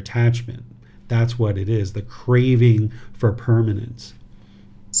 desire, attachment. That's what it is, the craving for permanence.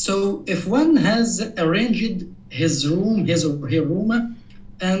 So if one has arranged his room, his or her room,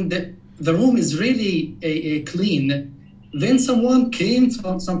 and the room is really clean, then some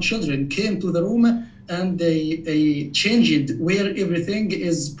children came to the room and they changed where everything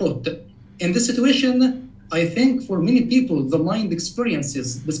is put. In this situation, I think for many people, the mind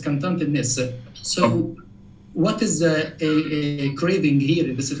experiences discontentedness. So what is a craving here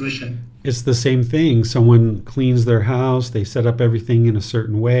in this situation? It's the same thing. Someone cleans their house, they set up everything in a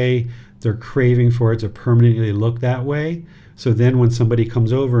certain way, they're craving for it to permanently look that way. So then when somebody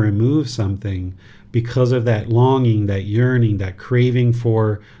comes over and moves something, because of that longing, that yearning, that craving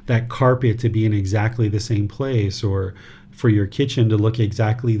for that carpet to be in exactly the same place, or for your kitchen to look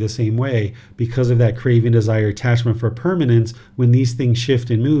exactly the same way, because of that craving, desire, attachment for permanence, when these things shift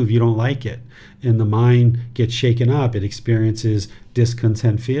and move, you don't like it. And the mind gets shaken up. It experiences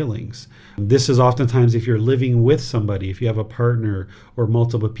discontent feelings. This is oftentimes if you're living with somebody, if you have a partner or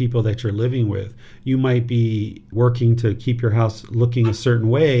multiple people that you're living with, you might be working to keep your house looking a certain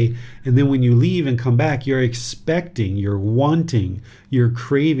way. And then when you leave and come back, you're expecting, you're wanting, you're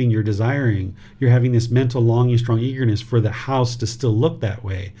craving, you're desiring, you're having this mental longing, strong eagerness for the house to still look that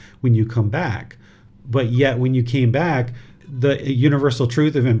way when you come back. But yet when you came back, the universal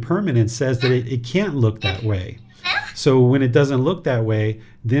truth of impermanence says that it can't look that way. So when it doesn't look that way,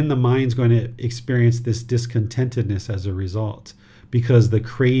 then the mind's going to experience this discontentedness as a result, because the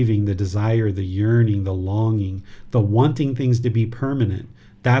craving, the desire, the yearning, the longing, the wanting things to be permanent,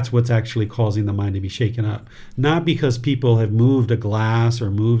 that's what's actually causing the mind to be shaken up. Not because people have moved a glass or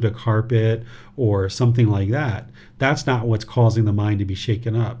moved a carpet or something like that. That's not what's causing the mind to be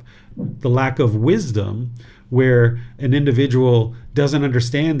shaken up. The lack of wisdom, where an individual doesn't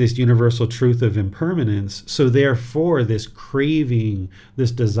understand this universal truth of impermanence, so therefore this craving,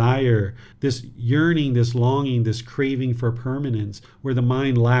 this desire, this yearning, this longing, this craving for permanence, where the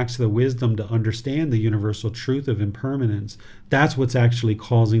mind lacks the wisdom to understand the universal truth of impermanence, that's what's actually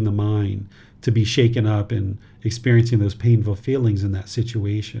causing the mind to be shaken up and experiencing those painful feelings in that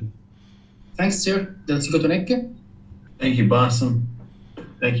situation. Thanks, sir. That's good, Nick. Thank you, Bassem.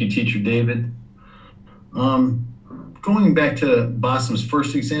 Thank you, Teacher David. Going back to Bassem's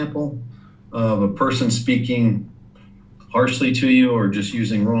first example of a person speaking harshly to you or just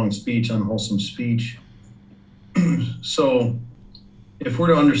using wrong speech, unwholesome speech. So if we're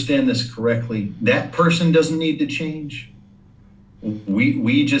to understand this correctly, that person doesn't need to change.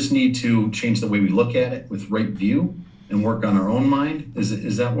 We just need to change the way we look at it with right view and work on our own mind.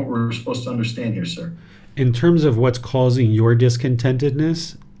 Is that what we're supposed to understand here, sir? In terms of what's causing your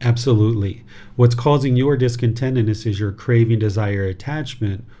discontentedness, absolutely. What's causing your discontentedness is your craving, desire,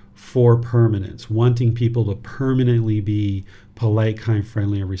 attachment for permanence, wanting people to permanently be polite, kind,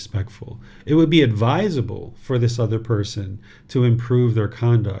 friendly, and respectful. It would be advisable for this other person to improve their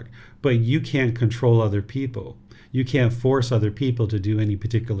conduct, but you can't control other people. You can't force other people to do any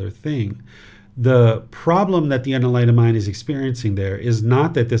particular thing. The problem that the unenlightened mind is experiencing there is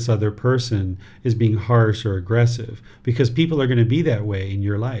not that this other person is being harsh or aggressive, because people are going to be that way in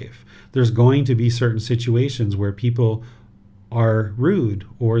your life. There's going to be certain situations where people are rude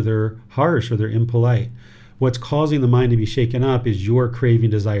or they're harsh or they're impolite. What's causing the mind to be shaken up is your craving,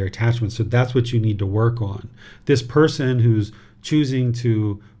 desire, attachment. So that's what you need to work on. This person who's choosing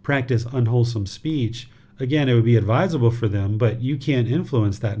to practice unwholesome speech, again, it would be advisable for them, but you can't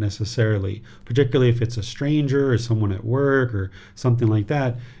influence that necessarily, particularly if it's a stranger or someone at work or something like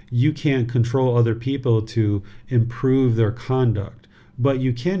that. You can't control other people to improve their conduct, but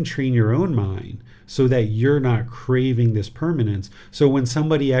you can train your own mind so that you're not craving this permanence. So when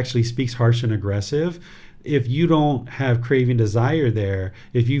somebody actually speaks harsh and aggressive, if you don't have craving desire there,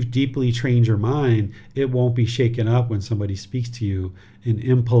 if you've deeply trained your mind, it won't be shaken up when somebody speaks to you in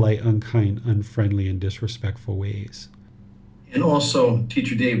impolite, unkind, unfriendly, and disrespectful ways. And also,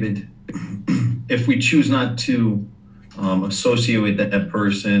 Teacher David, if we choose not to associate with that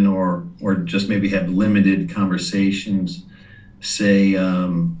person or just maybe have limited conversations, say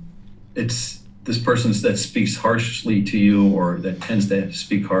it's this person that speaks harshly to you or that tends to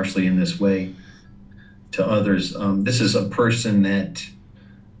speak harshly in this way to others, this is a person that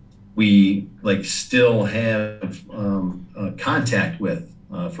we still have contact with,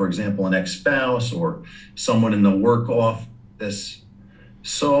 for example, an ex-spouse or someone in the work office.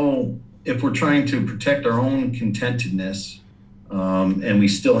 So if we're trying to protect our own contentedness and we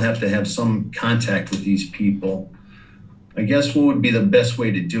still have to have some contact with these people, I guess what would be the best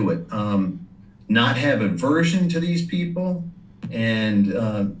way to do it? Not have aversion to these people,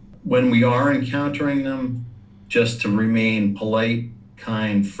 and when we are encountering them, just to remain polite,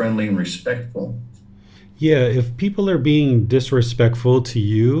 kind, friendly, and respectful. Yeah, if people are being disrespectful to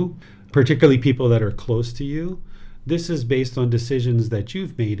you, particularly people that are close to you, this is based on decisions that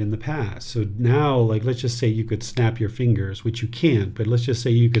you've made in the past. So now, let's just say you could snap your fingers, which you can't, but let's just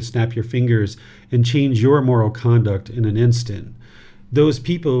say you could snap your fingers and change your moral conduct in an instant. Those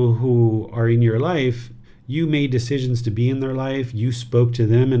people who are in your life, you made decisions to be in their life, you spoke to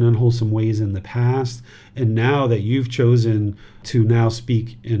them in unwholesome ways in the past, and now that you've chosen to now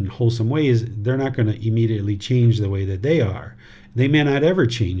speak in wholesome ways, they're not going to immediately change the way that they are. They may not ever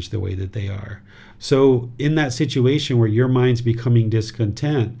change the way that they are. So in that situation where your mind's becoming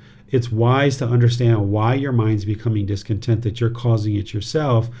discontent, it's wise to understand why your mind's becoming discontent, that you're causing it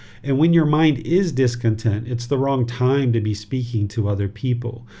yourself. And when your mind is discontent, it's the wrong time to be speaking to other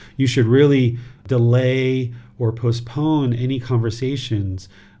people. You should really delay or postpone any conversations.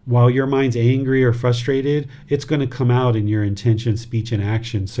 While your mind's angry or frustrated, it's going to come out in your intention, speech, and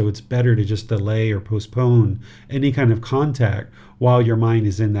action. So it's better to just delay or postpone any kind of contact while your mind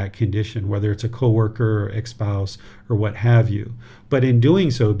is in that condition, whether it's a coworker or ex-spouse or what have you. But in doing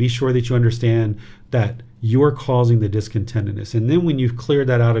so, be sure that you understand that you're causing the discontentedness. And then when you've cleared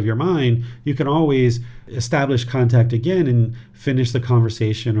that out of your mind, you can always establish contact again and finish the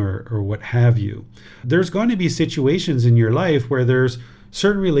conversation or what have you. There's going to be situations in your life where there's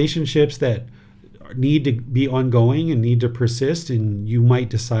certain relationships that need to be ongoing and need to persist, and you might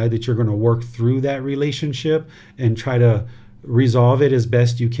decide that you're going to work through that relationship and try to resolve it as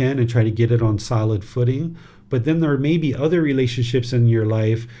best you can and try to get it on solid footing. But then there may be other relationships in your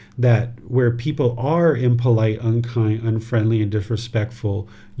life where people are impolite, unkind, unfriendly, and disrespectful.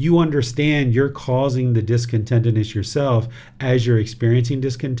 You understand you're causing the discontentedness yourself as you're experiencing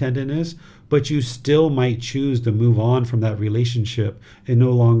discontentedness, but you still might choose to move on from that relationship and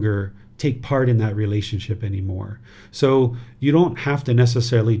no longer take part in that relationship anymore. So you don't have to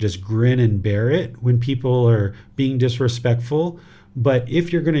necessarily just grin and bear it when people are being disrespectful. But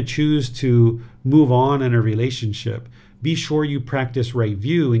if you're going to choose to move on in a relationship, be sure you practice right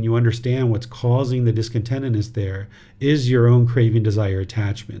view and you understand what's causing the discontentedness there is your own craving, desire,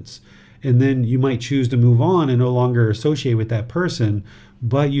 attachments. And then you might choose to move on and no longer associate with that person,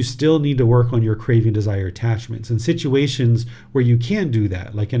 but you still need to work on your craving, desire, attachments. In situations where you can do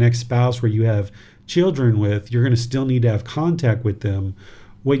that, like an ex-spouse where you have children with, you're going to still need to have contact with them.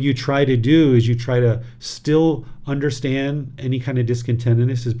 What you try to do is you try to still understand any kind of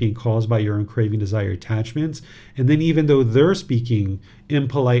discontentedness is being caused by your own craving, desire, attachments. And then even though they're speaking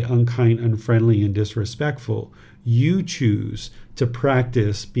impolite, unkind, unfriendly, and disrespectful, you choose to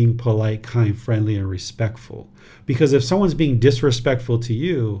practice being polite, kind, friendly, and respectful. Because if someone's being disrespectful to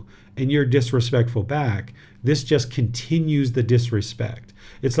you and you're disrespectful back, this just continues the disrespect.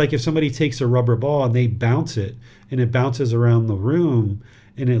 It's like if somebody takes a rubber ball and they bounce it and it bounces around the room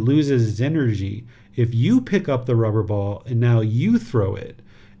and it loses its energy. If you pick up the rubber ball and now you throw it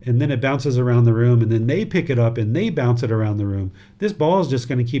and then it bounces around the room and then they pick it up and they bounce it around the room, this ball is just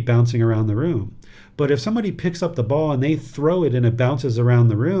going to keep bouncing around the room. But if somebody picks up the ball and they throw it and it bounces around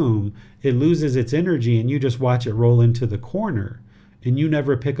the room, it loses its energy and you just watch it roll into the corner and you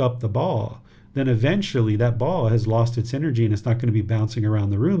never pick up the ball, then eventually that ball has lost its energy and it's not going to be bouncing around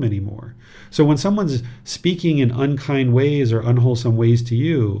the room anymore. So when someone's speaking in unkind ways or unwholesome ways to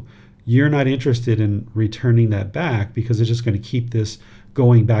you, you're not interested in returning that back because it's just going to keep this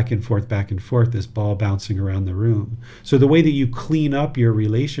going back and forth, this ball bouncing around the room. So the way that you clean up your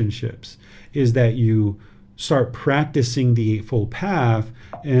relationships is that you start practicing the Eightfold Path.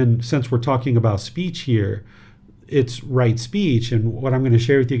 And since we're talking about speech here, it's right speech. And what I'm going to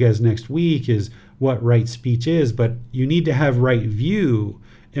share with you guys next week is what right speech is. But you need to have right view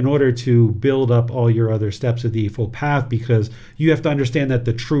in order to build up all your other steps of the Eightfold Path, because you have to understand that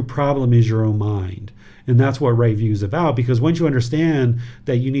the true problem is your own mind. And that's what right view is about, because once you understand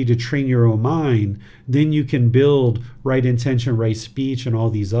that you need to train your own mind, then you can build right intention, right speech, and all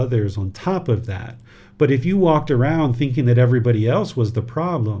these others on top of that. But if you walked around thinking that everybody else was the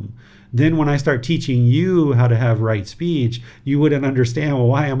problem, then when I start teaching you how to have right speech, you wouldn't understand, well,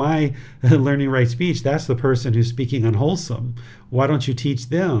 why am I learning right speech? That's the person who's speaking unwholesome. Why don't you teach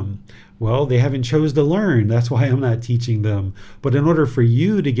them? Well, they haven't chose to learn. That's why I'm not teaching them. But in order for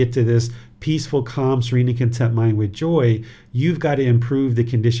you to get to this peaceful, calm, serene, and content mind with joy, you've got to improve the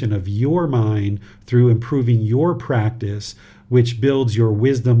condition of your mind through improving your practice, which builds your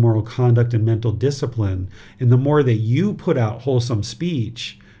wisdom, moral conduct, and mental discipline. And the more that you put out wholesome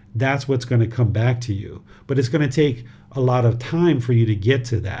speech, that's what's going to come back to you. But it's going to take a lot of time for you to get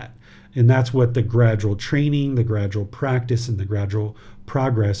to that. And that's what the gradual training, the gradual practice, and the gradual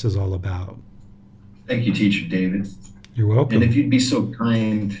progress is all about. Thank you, Teacher David. You're welcome. And if you'd be so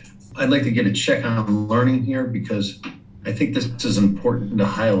kind, I'd like to get a check on learning here, because I think this is important to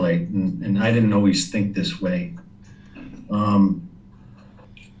highlight, and I didn't always think this way. In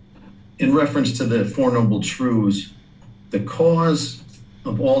reference to the Four Noble Truths, the cause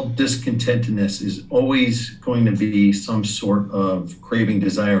of all discontentedness is always going to be some sort of craving,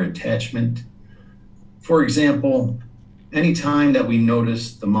 desire, attachment. For example, anytime that we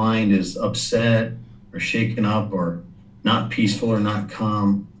notice the mind is upset or shaken up or not peaceful or not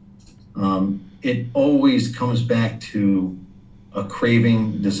calm, it always comes back to a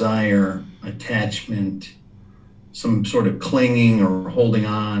craving, desire, attachment, some sort of clinging or holding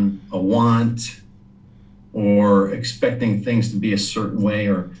on, a want, or expecting things to be a certain way,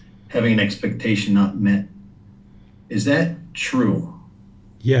 or having an expectation not met. Is that true?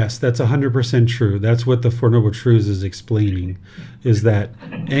 Yes, that's 100% true. That's what the Four Noble Truths is explaining, is that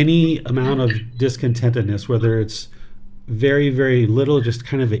any amount of discontentedness, whether it's very, very little, just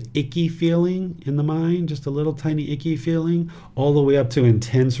kind of an icky feeling in the mind, just a little tiny icky feeling, all the way up to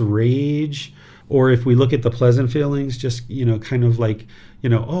intense rage, or if we look at the pleasant feelings, just, kind of like,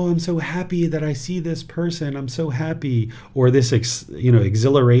 oh, I'm so happy that I see this person. I'm so happy. Or this,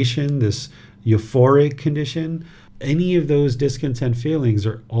 exhilaration, this euphoric condition. Any of those discontent feelings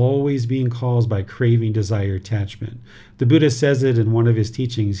are always being caused by craving, desire, attachment. The Buddha says it in one of his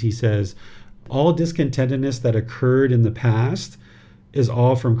teachings. He says, all discontentedness that occurred in the past is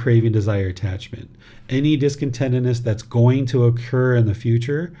all from craving, desire, attachment. Any discontentedness that's going to occur in the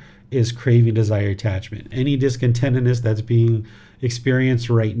future is craving, desire, attachment. Any discontentedness that's being experienced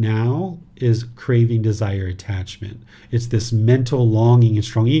right now is craving, desire, attachment. It's this mental longing and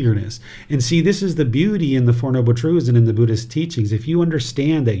strong eagerness. And see, this is the beauty in the Four Noble Truths and in the Buddhist teachings. If you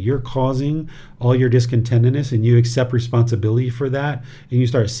understand that you're causing all your discontentedness and you accept responsibility for that, and you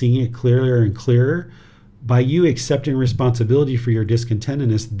start seeing it clearer and clearer, by you accepting responsibility for your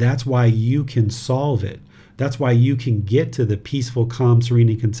discontentedness, that's why you can solve it. That's why you can get to the peaceful, calm, serene,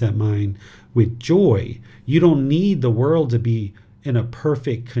 and content mind with joy. You don't need the world to be in a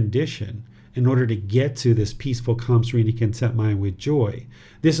perfect condition in order to get to this peaceful, calm, serene, and content mind with joy.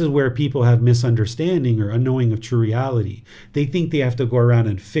 This is where people have misunderstanding or unknowing of true reality. They think they have to go around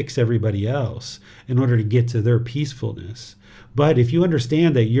and fix everybody else in order to get to their peacefulness. But if you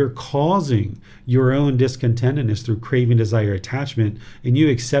understand that you're causing your own discontentedness through craving, desire, attachment, and you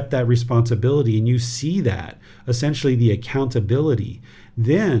accept that responsibility and you see that, essentially the accountability,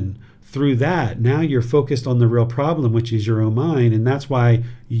 then through that, now you're focused on the real problem, which is your own mind. And that's why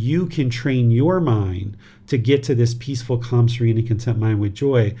you can train your mind to get to this peaceful, calm, serene, and content mind with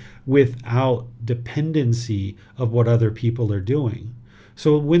joy without dependency of what other people are doing.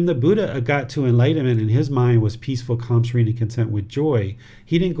 So when the Buddha got to enlightenment and his mind was peaceful, calm, serene, and content with joy,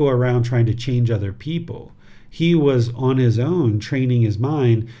 he didn't go around trying to change other people. He was on his own training his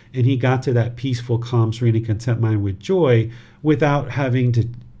mind, and he got to that peaceful, calm, serene, and content mind with joy without having to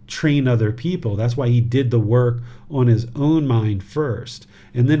train other people. That's why he did the work on his own mind first.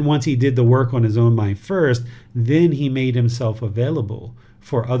 And then once he did the work on his own mind first, then he made himself available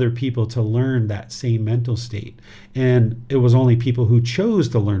for other people to learn that same mental state. And it was only people who chose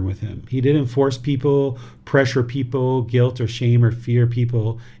to learn with him. He didn't force people, pressure people, guilt or shame or fear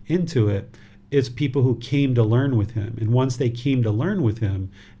people into it. It's people who came to learn with him. And once they came to learn with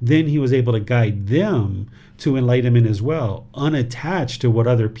him, then he was able to guide them to enlightenment as well, unattached to what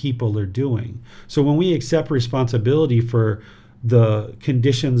other people are doing. So when we accept responsibility for the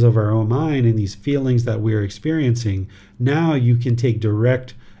conditions of our own mind and these feelings that we're experiencing, now you can take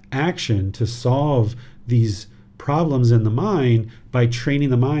direct action to solve these problems in the mind. By training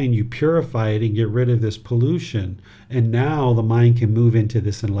the mind, you purify it and get rid of this pollution. And now the mind can move into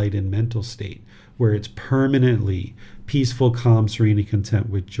this enlightened mental state where it's permanently peaceful, calm, serene, and content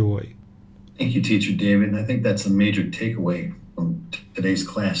with joy. Thank you, Teacher David. I think that's a major takeaway from today's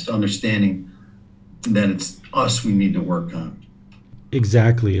class, to understanding that it's us we need to work on.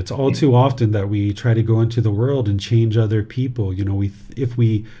 Exactly. It's all too often that we try to go into the world and change other people. You know, if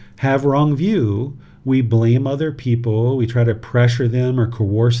we have wrong view, we blame other people. We try to pressure them or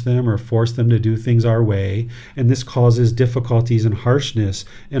coerce them or force them to do things our way. And this causes difficulties and harshness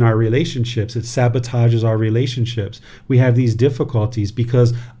in our relationships. It sabotages our relationships. We have these difficulties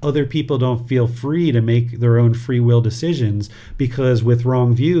because other people don't feel free to make their own free will decisions, because with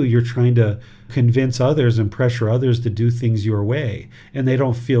wrong view, you're trying to convince others and pressure others to do things your way. And they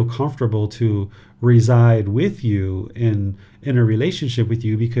don't feel comfortable to reside with you in a relationship with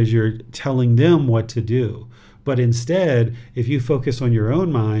you because you're telling them what to do. But instead, if you focus on your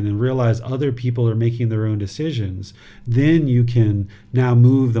own mind and realize other people are making their own decisions, then you can now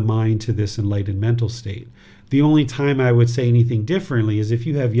move the mind to this enlightened mental state. The only time I would say anything differently is if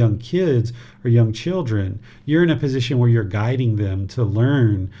you have young kids or young children, you're in a position where you're guiding them to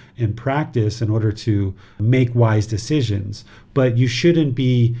learn and practice in order to make wise decisions. But you shouldn't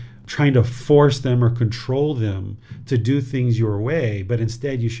be trying to force them or control them to do things your way, but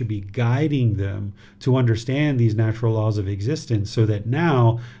instead you should be guiding them to understand these natural laws of existence so that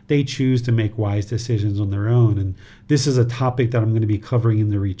now they choose to make wise decisions on their own. And this is a topic that I'm going to be covering in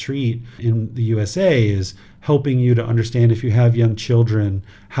the retreat in the USA, is helping you to understand, if you have young children,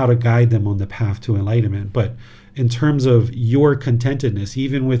 how to guide them on the path to enlightenment. But in terms of your contentedness,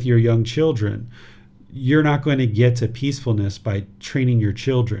 even with your young children, you're not going to get to peacefulness by training your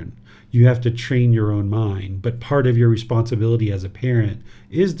children. You have to train your own mind. But part of your responsibility as a parent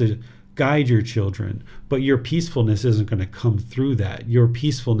is to guide your children. But your peacefulness isn't going to come through that. Your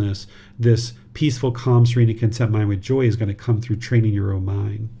peacefulness, this peaceful, calm, serene, and content mind with joy, is going to come through training your own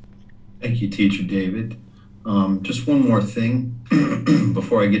mind. Thank you, Teacher David. Just one more thing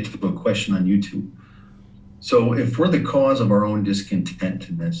before I get to a question on YouTube. So if we're the cause of our own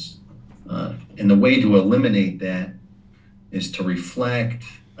discontentedness, and the way to eliminate that is to reflect,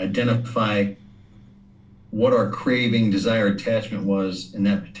 identify what our craving, desire, attachment was in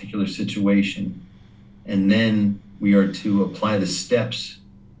that particular situation. And then we are to apply the steps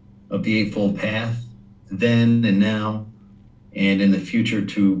of the Eightfold Path then and now and in the future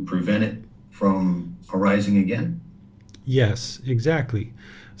to prevent it from arising again. Yes, exactly.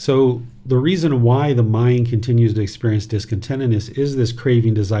 So the reason why the mind continues to experience discontentedness is this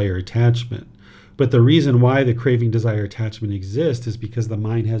craving, desire, attachment. But the reason why the craving, desire, attachment exists is because the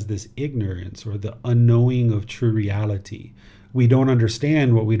mind has this ignorance or the unknowing of true reality. We don't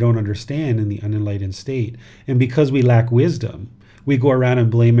understand what we don't understand in the unenlightened state. And because we lack wisdom, we go around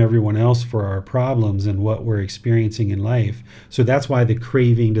and blame everyone else for our problems and what we're experiencing in life. So that's why the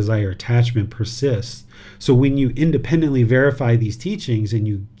craving, desire, attachment persists. So when you independently verify these teachings and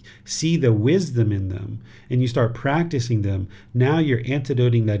you see the wisdom in them and you start practicing them, now you're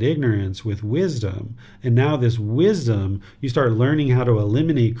antidoting that ignorance with wisdom. And now this wisdom, you start learning how to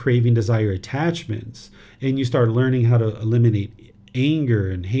eliminate craving, desire, attachments, and you start learning how to eliminate anger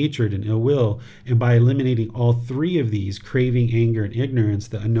and hatred and ill will. And by eliminating all three of these, craving, anger, and ignorance,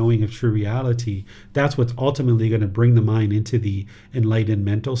 the unknowing of true reality, that's what's ultimately going to bring the mind into the enlightened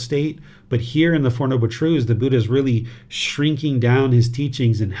mental state. But here in the Four Noble Truths, the Buddha is really shrinking down his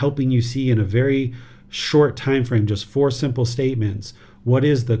teachings and helping you see in a very short time frame, just 4 simple statements, what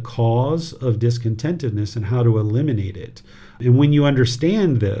is the cause of discontentedness and how to eliminate it. And when you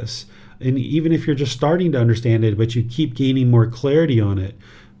understand this, and even if you're just starting to understand it, but you keep gaining more clarity on it,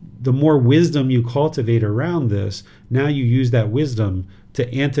 the more wisdom you cultivate around this, now you use that wisdom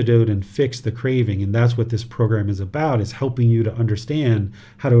to antidote and fix the craving. And that's what this program is about, is helping you to understand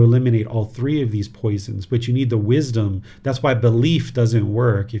how to eliminate all 3 of these poisons. But you need the wisdom. That's why belief doesn't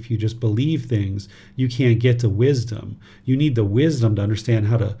work. If you just believe things, you can't get to wisdom. You need the wisdom to understand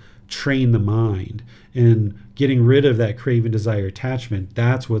how to train the mind. And getting rid of that craving, desire, attachment,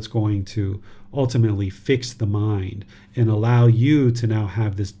 that's what's going to ultimately fix the mind and allow you to now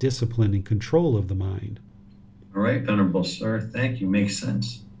have this discipline and control of the mind. All right, Venerable Sir. Thank you. Makes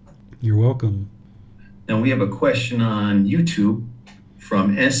sense. You're welcome. Now we have a question on YouTube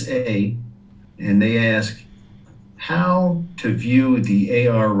from SA, and they ask how to view the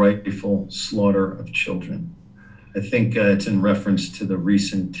AR rifle slaughter of children. I think it's in reference to the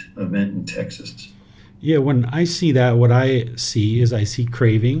recent event in Texas. Yeah, when I see that, what I see is I see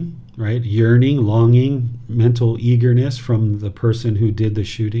craving, right? Yearning, longing, mental eagerness from the person who did the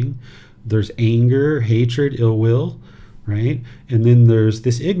shooting. There's anger, hatred, ill will, right? And then there's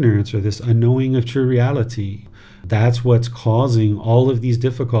this ignorance or this unknowing of true reality. That's what's causing all of these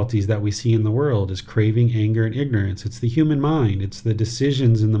difficulties that we see in the world, is craving, anger, and ignorance. It's the human mind. It's the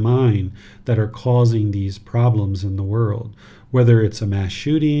decisions in the mind that are causing these problems in the world. Whether it's a mass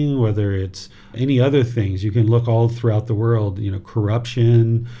shooting, whether it's any other things, you can look all throughout the world,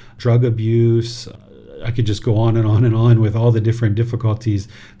 corruption, drug abuse. I could just go on and on and on with all the different difficulties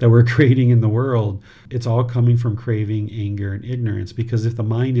that we're creating in the world. It's all coming from craving, anger, and ignorance. Because if the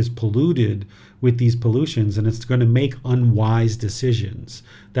mind is polluted with these pollutions, and it's going to make unwise decisions.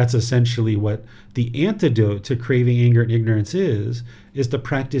 That's essentially what the antidote to craving, anger, and ignorance is to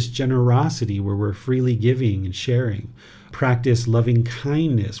practice generosity, where we're freely giving and sharing. Practice loving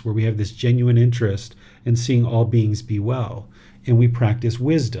kindness, where we have this genuine interest in seeing all beings be well. And we practice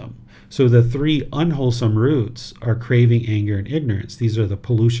wisdom. So the 3 unwholesome roots are craving, anger, and ignorance. These are the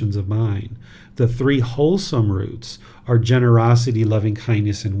pollutions of mind. The 3 wholesome roots are generosity, loving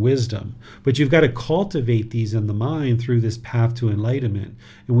kindness, and wisdom. But you've got to cultivate these in the mind through this path to enlightenment.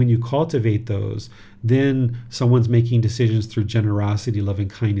 And when you cultivate those, then someone's making decisions through generosity, loving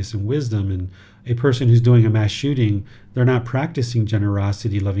kindness, and wisdom. And a person who's doing a mass shooting, they're not practicing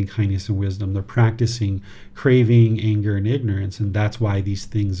generosity, loving kindness, and wisdom. They're practicing craving, anger, and ignorance. And that's why these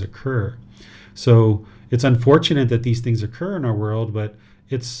things occur. So it's unfortunate that these things occur in our world, but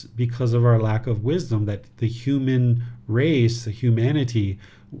it's because of our lack of wisdom that the human race, the humanity,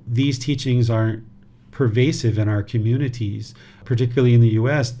 these teachings aren't pervasive in our communities. Particularly in the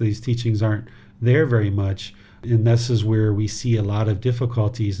US, these teachings aren't there very much. And this is where we see a lot of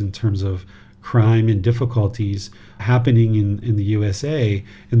difficulties in terms of crime and difficulties happening in the USA.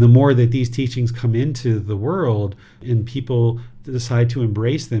 And the more that these teachings come into the world and people decide to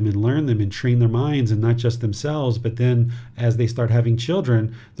embrace them and learn them and train their minds, and not just themselves, but then as they start having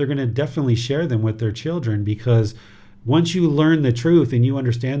children, they're going to definitely share them with their children. Because once you learn the truth and you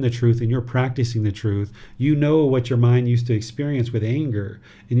understand the truth and you're practicing the truth, you know what your mind used to experience with anger.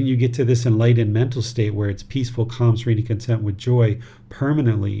 And then you get to this enlightened mental state where it's peaceful, calm, serene, content with joy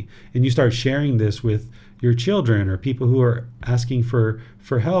permanently. And you start sharing this with your children or people who are asking for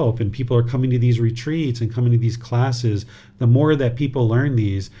help, and people are coming to these retreats and coming to these classes. The more that people learn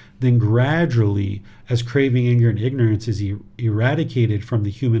these, then gradually, as craving, anger, and ignorance is eradicated from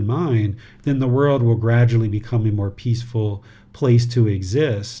the human mind, then the world will gradually become a more peaceful place to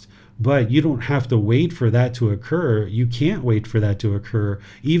exist. But you don't have to wait for that to occur. You can't wait for that to occur.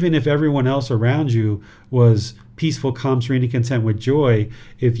 Even if everyone else around you was peaceful, calm, serene, and content with joy,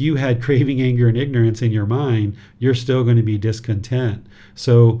 if you had craving, anger, and ignorance in your mind, you're still going to be discontent.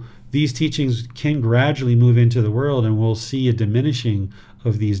 So these teachings can gradually move into the world, and we'll see a diminishing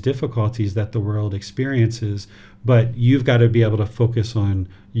of these difficulties that the world experiences. But you've got to be able to focus on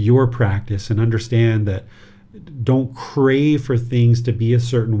your practice and understand that don't crave for things to be a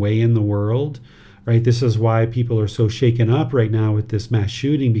certain way in the world, right? This is why people are so shaken up right now with this mass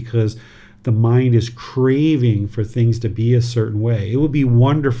shooting, because the mind is craving for things to be a certain way. It would be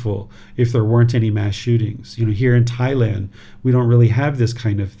wonderful if there weren't any mass shootings. Here in Thailand, we don't really have this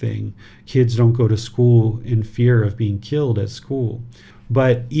kind of thing. Kids don't go to school in fear of being killed at school.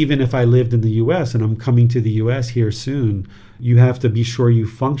 But even if I lived in the US, and I'm coming to the US here soon, you have to be sure you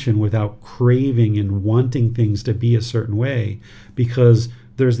function without craving and wanting things to be a certain way, because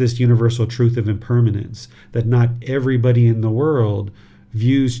there's this universal truth of impermanence that not everybody in the world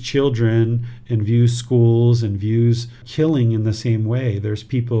views children and views schools and views killing in the same way. There's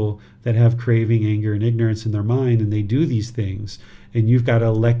people that have craving, anger, and ignorance in their mind, and they do these things. And you've got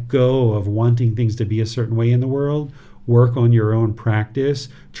to let go of wanting things to be a certain way in the world, work on your own practice,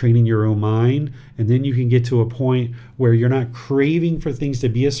 training your own mind, and then you can get to a point where you're not craving for things to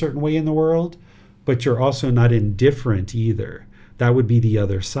be a certain way in the world, but you're also not indifferent either. That would be the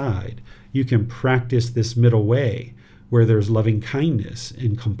other side. You can practice this middle way where there's loving kindness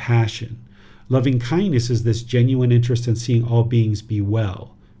and compassion. Loving kindness is this genuine interest in seeing all beings be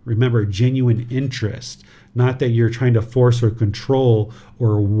well. Remember, genuine interest, not that you're trying to force or control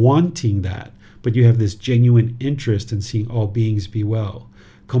or wanting that, but you have this genuine interest in seeing all beings be well.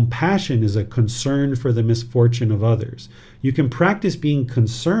 Compassion is a concern for the misfortune of others. You can practice being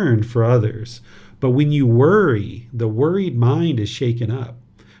concerned for others, but when you worry, the worried mind is shaken up,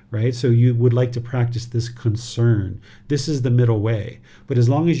 right? So you would like to practice this concern. This is the middle way. But as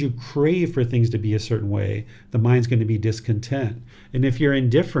long as you crave for things to be a certain way, the mind's going to be discontent. And if you're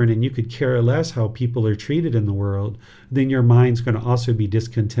indifferent and you could care less how people are treated in the world, then your mind's going to also be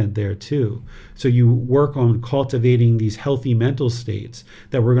discontent there too. So you work on cultivating these healthy mental states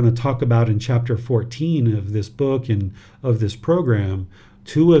that we're going to talk about in chapter 14 of this book and of this program.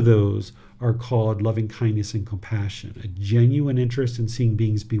 2 of those are called loving kindness and compassion, a genuine interest in seeing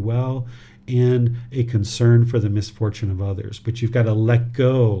beings be well and a concern for the misfortune of others. But you've got to let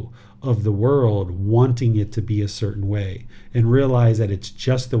go of the world wanting it to be a certain way and realize that it's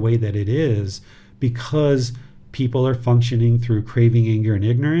just the way that it is because people are functioning through craving, anger, and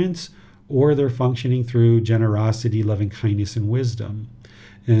ignorance, or they're functioning through generosity, loving kindness, and wisdom.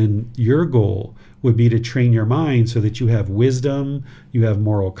 And your goal would be to train your mind so that you have wisdom, you have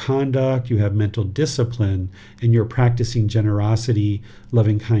moral conduct, you have mental discipline, and you're practicing generosity,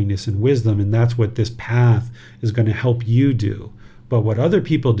 loving kindness, and wisdom. And that's what this path is going to help you do. But what other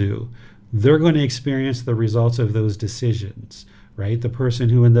people do, they're going to experience the results of those decisions, right? The person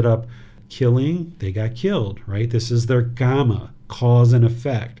who ended up killing, they got killed, right? This is their gamma, cause and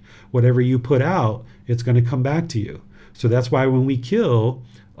effect. Whatever you put out, it's going to come back to you. So that's why when we kill,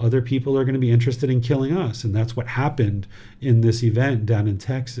 other people are going to be interested in killing us. And that's what happened in this event down in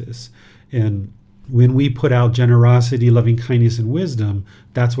Texas. And when we put out generosity, loving kindness, and wisdom,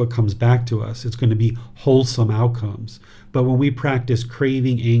 that's what comes back to us. It's going to be wholesome outcomes. But when we practice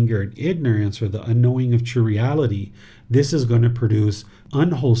craving, anger, and ignorance, or the unknowing of true reality, this is going to produce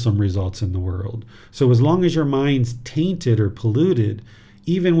unwholesome results in the world. So as long as your mind's tainted or polluted,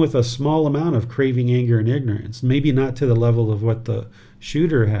 even with a small amount of craving, anger, and ignorance, maybe not to the level of what the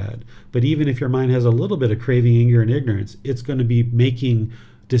shooter had, but even if your mind has a little bit of craving, anger, and ignorance, it's going to be making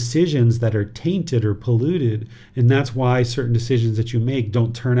decisions that are tainted or polluted. And that's why certain decisions that you make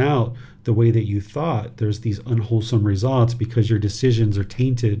don't turn out the way that you thought. There's these unwholesome results because your decisions are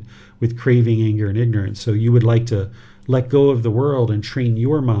tainted with craving, anger, and ignorance. So you would like to let go of the world and train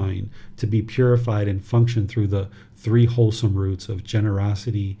your mind to be purified and function through the 3 wholesome roots of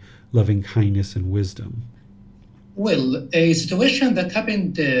generosity, loving kindness, and wisdom. Well, a situation that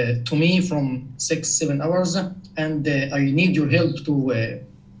happened to me from 6-7 hours, and I need your help to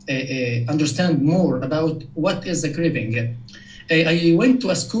understand more about what is the craving. I went to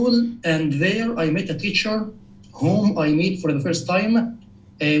a school, and there I met a teacher whom I meet for the first time.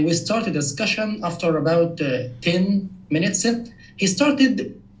 We started a discussion after about 10 minutes. He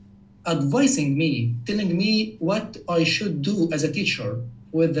started advising me, telling me what I should do as a teacher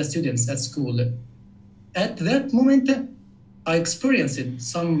with the students at school. At that moment, I experienced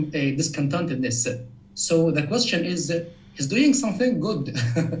some discontentedness. So the question is, he's doing something good.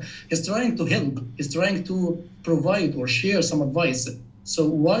 He's trying to help. He's trying to provide or share some advice. So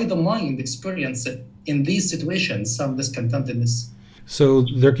why the mind experience in these situations some discontentedness? So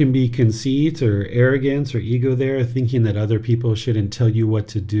there can be conceit or arrogance or ego there, thinking that other people shouldn't tell you what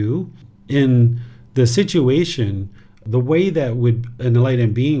to do. In the situation, the way that an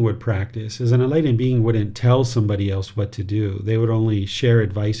enlightened being would practice is an enlightened being wouldn't tell somebody else what to do. They would only share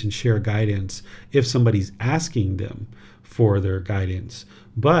advice and share guidance if somebody's asking them for their guidance.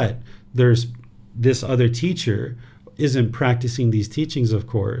 But there's this other teacher isn't practicing these teachings, of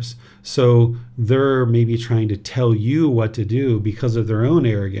course. So they're maybe trying to tell you what to do because of their own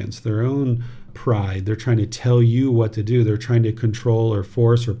arrogance, their own pride. They're trying to tell you what to do. They're trying to control or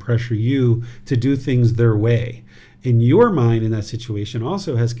force or pressure you to do things their way. In your mind in that situation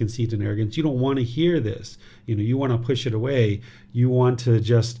also has conceit and arrogance. You don't want to hear this. You want to push it away. You want to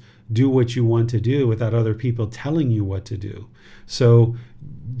just do what you want to do without other people telling you what to do. So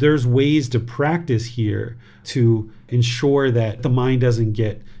there's ways to practice here to ensure that the mind doesn't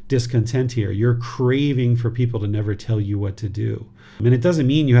get discontent here. You're craving for people to never tell you what to do. And it doesn't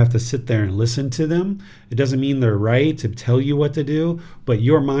mean you have to sit there and listen to them. It doesn't mean they're right to tell you what to do, but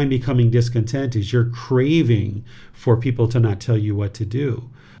your mind becoming discontent is you're craving for people to not tell you what to do.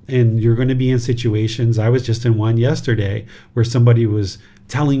 And you're going to be in situations, I was just in one yesterday, where somebody was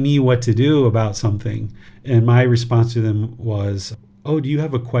telling me what to do about something. And my response to them was, "Oh, do you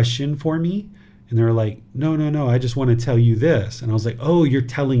have a question for me?" And they were like, no, I just want to tell you this. And I was like, "Oh, you're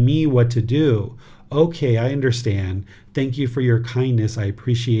telling me what to do. Okay, I understand. Thank you for your kindness. I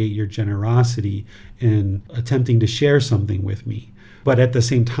appreciate your generosity in attempting to share something with me." But at the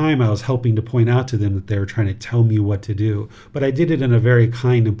same time, I was helping to point out to them that they were trying to tell me what to do. But I did it in a very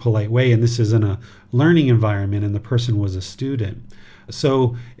kind and polite way. And this is in a learning environment, and the person was a student.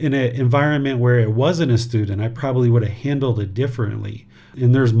 So in an environment where it wasn't a student, I probably would have handled it differently.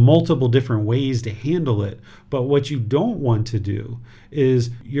 And there's multiple different ways to handle it. But what you don't want to do is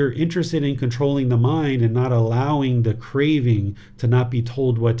you're interested in controlling the mind and not allowing the craving to not be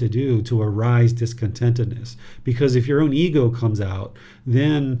told what to do to arise discontentedness. Because if your own ego comes out,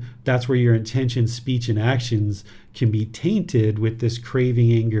 then that's where your intention, speech, and actions can be tainted with this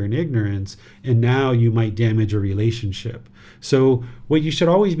craving, anger, and ignorance. And now you might damage a relationship. So what you should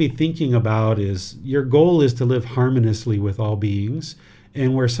always be thinking about is your goal is to live harmoniously with all beings.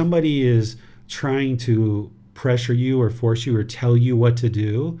 And where somebody is trying to pressure you or force you or tell you what to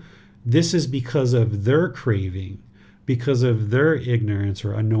do, this is because of their craving, because of their ignorance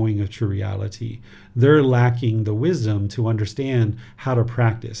or unknowing of true reality. They're lacking the wisdom to understand how to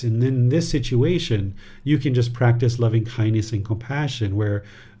practice. And in this situation, you can just practice loving kindness and compassion, where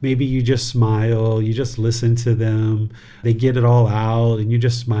maybe you just smile, you just listen to them, they get it all out, and you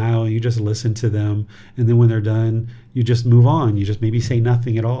just smile, you just listen to them. And then when they're done, you just move on. You just maybe say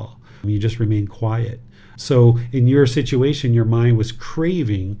nothing at all. You just remain quiet. So in your situation, your mind was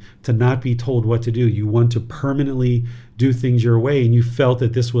craving to not be told what to do. You want to permanently do things your way, and you felt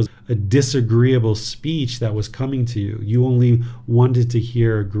that this was a disagreeable speech that was coming to you. You only wanted to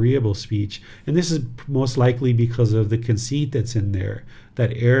hear agreeable speech. And this is most likely because of the conceit that's in there,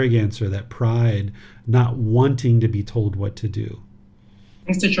 that arrogance or that pride, not wanting to be told what to do.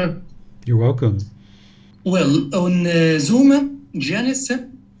 Thanks, teacher. You're welcome. Well, on Zoom, Janice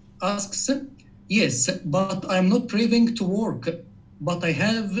asks, yes, but I'm not craving to work, but I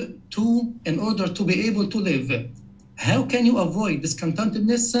have to in order to be able to live. How can you avoid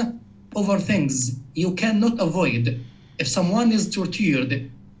discontentedness over things you cannot avoid? If someone is tortured,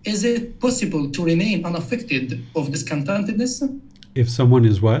 is it possible to remain unaffected of discontentedness? If someone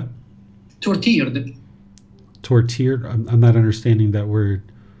is what? Tortured. Tortured? I'm not understanding that word.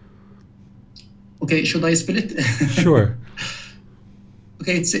 Okay, should I spell it? Sure.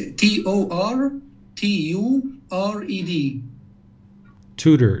 Okay, it's Tortured.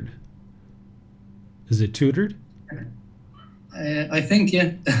 Tutored. Is it tutored? I think,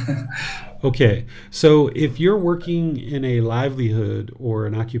 yeah. Okay, so if you're working in a livelihood or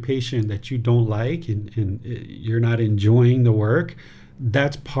an occupation that you don't like and you're not enjoying the work,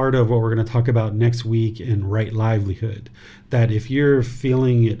 that's part of what we're going to talk about next week in Right Livelihood. That if you're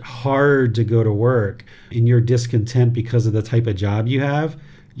feeling it hard to go to work and you're discontent because of the type of job you have,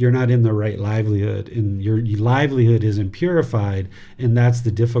 you're not in the right livelihood, and your livelihood isn't purified, and that's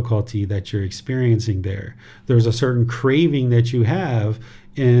the difficulty that you're experiencing there. There's a certain craving that you have,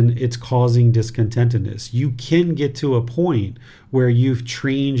 and it's causing discontentedness. You can get to a point where you've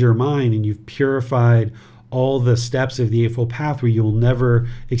trained your mind and you've purified all the steps of the Eightfold Path where you'll never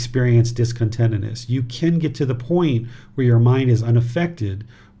experience discontentedness. You can get to the point where your mind is unaffected.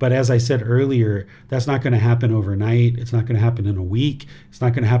 But as I said earlier, that's not going to happen overnight. It's not going to happen in a week. It's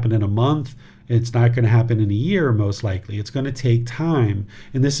not going to happen in a month. It's not going to happen in a year, most likely. It's going to take time.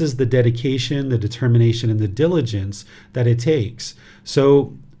 And this is the dedication, the determination, and the diligence that it takes.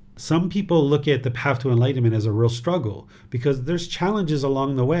 So some people look at the path to enlightenment as a real struggle because there's challenges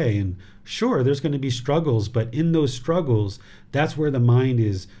along the way. And sure, there's going to be struggles, but in those struggles, that's where the mind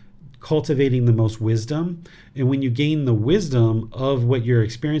is cultivating the most wisdom. And when you gain the wisdom of what you're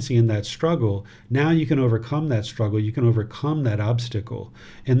experiencing in that struggle, now you can overcome that struggle, you can overcome that obstacle.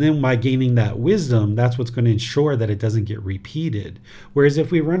 And then by gaining that wisdom, that's what's going to ensure that it doesn't get repeated. Whereas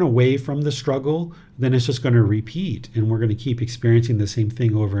if we run away from the struggle, then it's just going to repeat and we're going to keep experiencing the same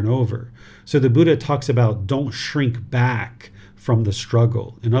thing over and over. So the Buddha talks about don't shrink back from the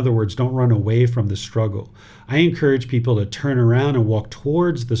struggle. In other words, don't run away from the struggle. I encourage people to turn around and walk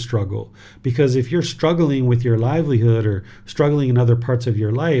towards the struggle, because if you're struggling with your livelihood or struggling in other parts of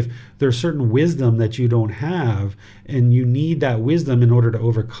your life, there's certain wisdom that you don't have, and you need that wisdom in order to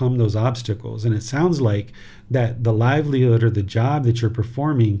overcome those obstacles. And it sounds like that the livelihood or the job that you're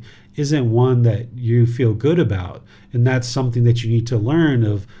performing isn't one that you feel good about, and that's something that you need to learn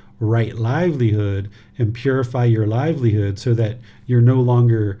of right livelihood and purify your livelihood so that you're no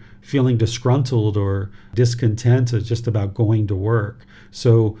longer feeling disgruntled or discontent just about going to work.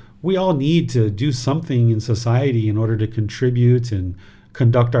 So we all need to do something in society in order to contribute and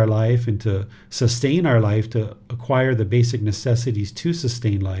conduct our life and to sustain our life, to acquire the basic necessities to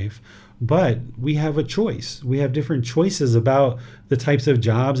sustain life. But we have a choice. We have different choices about the types of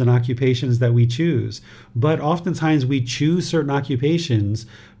jobs and occupations that we choose. But oftentimes we choose certain occupations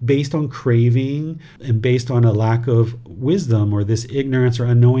based on craving and based on a lack of wisdom or this ignorance or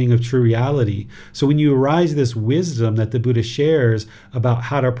unknowing of true reality. So when you arise this wisdom that the Buddha shares about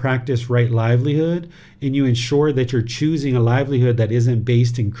how to practice right livelihood, and you ensure that you're choosing a livelihood that isn't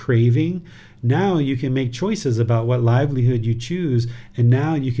based in craving, now you can make choices about what livelihood you choose, and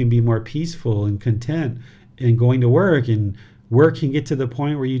now you can be more peaceful and content in going to work, and work can get to the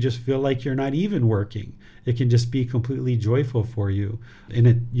point where you just feel like you're not even working. It can just be completely joyful for you,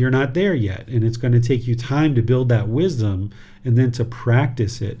 and you're not there yet, and it's going to take you time to build that wisdom and then to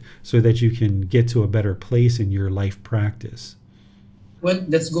practice it so that you can get to a better place in your life practice. Well,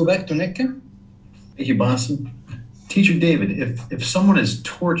 let's go back to Nika. Thank you, Basim. Teacher David, if someone is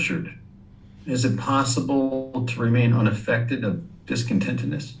tortured, is it possible to remain unaffected of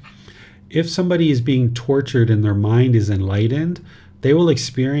discontentedness? If somebody is being tortured and their mind is enlightened, they will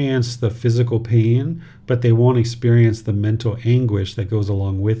experience the physical pain, but they won't experience the mental anguish that goes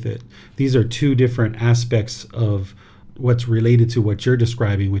along with it. These are two different aspects of what's related to what you're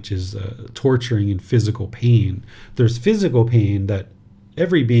describing, which is torturing and physical pain. There's physical pain that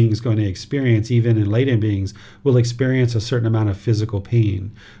every being is going to experience. Even enlightened beings will experience a certain amount of physical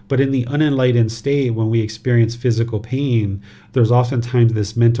pain. But in the unenlightened state, when we experience physical pain, there's oftentimes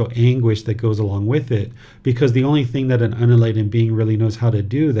this mental anguish that goes along with it, because the only thing that an unenlightened being really knows how to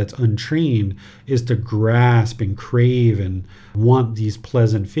do that's untrained is to grasp and crave and want these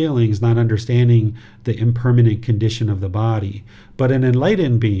pleasant feelings, not understanding the impermanent condition of the body. But an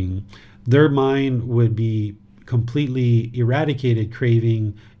enlightened being, their mind would be completely eradicated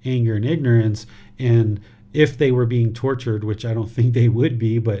craving, anger, and ignorance. And if they were being tortured, which I don't think they would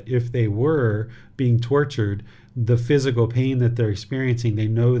be, but if they were being tortured, the physical pain that they're experiencing, they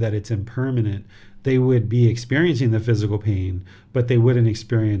know that it's impermanent. They would be experiencing the physical pain, but they wouldn't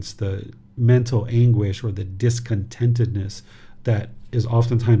experience the mental anguish or the discontentedness that is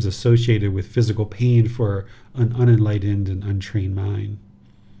oftentimes associated with physical pain for an unenlightened and untrained mind.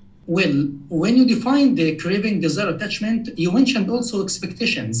 Well, when you define the craving, desire, attachment, you mentioned also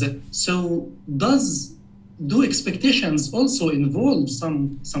expectations. So do expectations also involve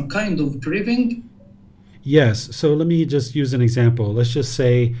some kind of craving? Yes. So let me just use an example. Let's just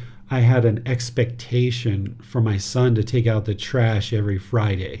say I had an expectation for my son to take out the trash every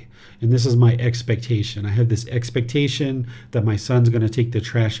Friday. And this is my expectation. I have this expectation that my son's going to take the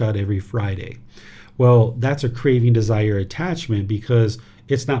trash out every Friday. Well, that's a craving, desire, attachment, because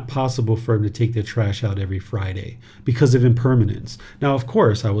it's not possible for him to take the trash out every Friday because of impermanence. Now, of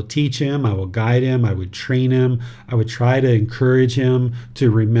course, I will teach him, I will guide him, I would train him, I would try to encourage him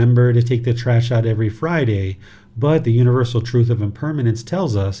to remember to take the trash out every Friday. But the universal truth of impermanence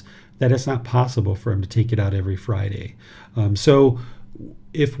tells us that it's not possible for him to take it out every Friday. So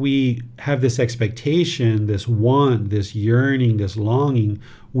if we have this expectation, this want, this yearning, this longing,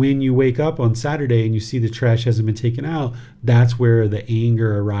 when you wake up on Saturday and you see the trash hasn't been taken out, that's where the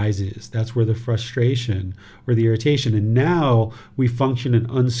anger arises. That's where the frustration or the irritation. And now we function in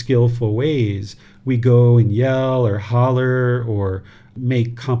unskillful ways. We go and yell or holler or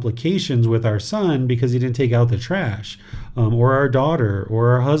make complications with our son because he didn't take out the trash. or our daughter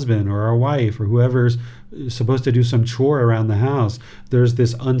or our husband or our wife or whoever's supposed to do some chore around the house. There's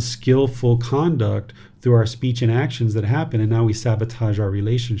this unskillful conduct through our speech and actions that happen, and now we sabotage our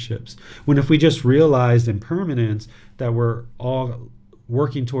relationships. When if we just realized impermanence, that we're all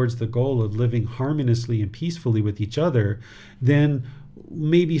working towards the goal of living harmoniously and peacefully with each other, then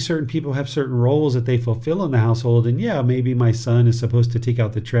maybe certain people have certain roles that they fulfill in the household. And yeah, maybe my son is supposed to take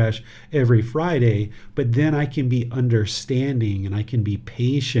out the trash every Friday, but then I can be understanding and I can be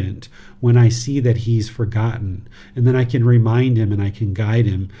patient when I see that he's forgotten. And then I can remind him and I can guide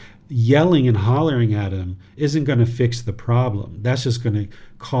him. Yelling and hollering at him isn't going to fix the problem. That's just going to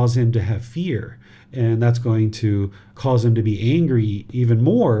cause him to have fear. And that's going to cause him to be angry even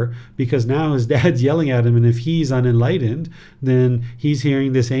more, because now his dad's yelling at him. And if he's unenlightened, then he's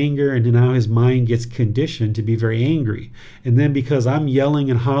hearing this anger, and now his mind gets conditioned to be very angry. And then because I'm yelling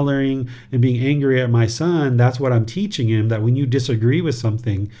and hollering and being angry at my son, that's what I'm teaching him, that when you disagree with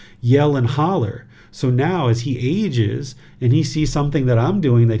something, yell and holler. So now as he ages and he sees something that I'm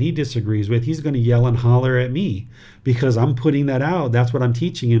doing that he disagrees with, he's going to yell and holler at me because I'm putting that out. That's what I'm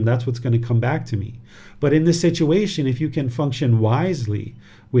teaching him. That's what's going to come back to me. But in this situation, if you can function wisely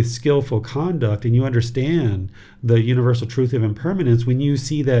with skillful conduct and you understand the universal truth of impermanence, when you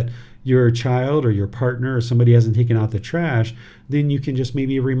see that your child or your partner or somebody hasn't taken out the trash, then you can just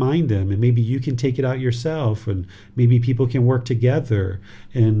maybe remind them, and maybe you can take it out yourself, and maybe people can work together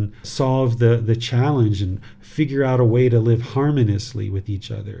and solve the challenge and figure out a way to live harmoniously with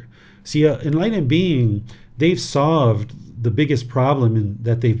each other. See, an enlightened being, they've solved the biggest problem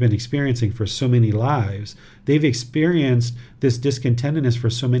that they've been experiencing for so many lives. They've experienced this discontentedness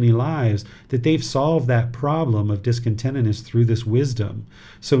for so many lives that they've solved that problem of discontentedness through this wisdom.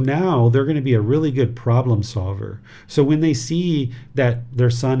 So now they're going to be a really good problem solver. So when they see that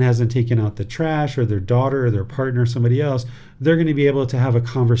their son hasn't taken out the trash, or their daughter or their partner or somebody else, they're going to be able to have a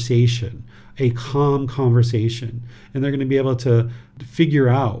conversation, a calm conversation, and they're going to be able to figure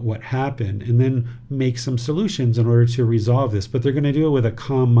out what happened and then make some solutions in order to resolve this. But they're going to do it with a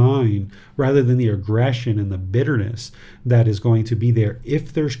calm mind rather than the aggression and the bitterness that is going to be there.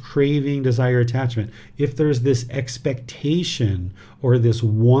 If there's craving, desire, attachment, if there's this expectation or this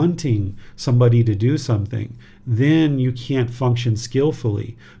wanting somebody to do something, then you can't function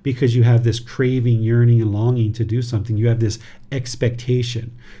skillfully, because you have this craving, yearning, and longing to do something. You have this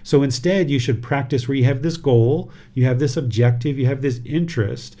expectation. So instead, you should practice where you have this goal, you have this objective, you have this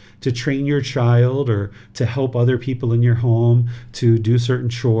interest to train your child or to help other people in your home to do certain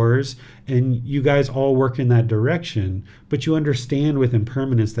chores, and you guys all work in that direction, but you understand with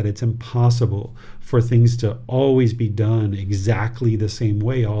impermanence that it's impossible for things to always be done exactly the same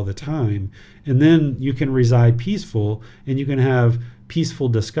way all the time. And then you can reside peaceful, and you can have peaceful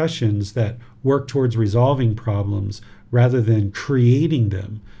discussions that work towards resolving problems rather than creating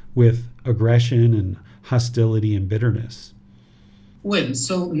them with aggression and hostility and bitterness. Well,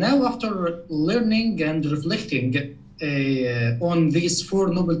 so now after learning and reflecting on these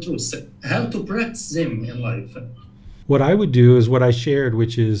Four Noble Truths, how to practice them in life? What I would do is what I shared,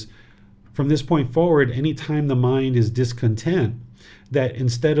 which is from this point forward, anytime the mind is discontent, that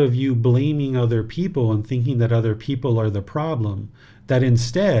instead of you blaming other people and thinking that other people are the problem, that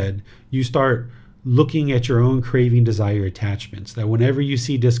instead you start looking at your own craving, desire, attachments. That whenever you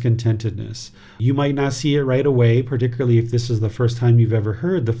see discontentedness, you might not see it right away, particularly if this is the first time you've ever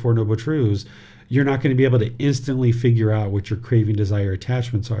heard the Four Noble Truths. You're not going to be able to instantly figure out what your craving, desire,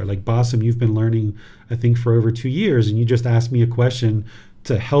 attachments are. Like Bassem, you've been learning, I think, for over 2 years, and you just asked me a question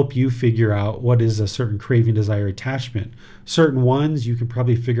to help you figure out what is a certain craving, desire, attachment. Certain ones you can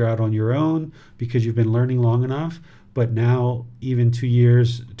probably figure out on your own because you've been learning long enough. But now, even 2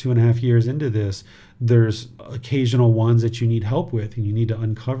 years, 2.5 years into this, there's occasional ones that you need help with, and you need to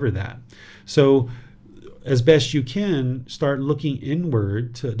uncover that. So as best you can, start looking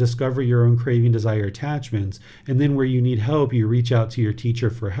inward to discover your own craving, desire, attachments. And then where you need help, you reach out to your teacher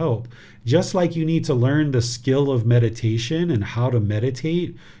for help. Just like you need to learn the skill of meditation and how to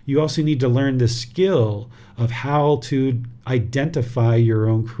meditate, you also need to learn the skill of how to identify your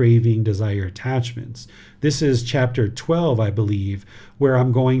own craving, desire, attachments. This is chapter 12, I believe, where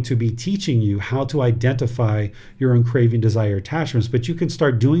I'm going to be teaching you how to identify your own craving, desire, attachments. But you can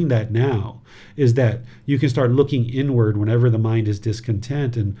start doing that now, is that you can start looking inward whenever the mind is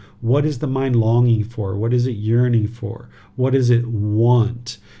discontent. And what is the mind longing for? What is it yearning for? What does it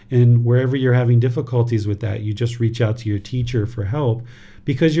want? And wherever you're having difficulties with that, you just reach out to your teacher for help.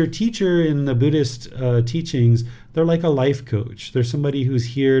 Because your teacher in the Buddhist teachings, they're like a life coach. They're somebody who's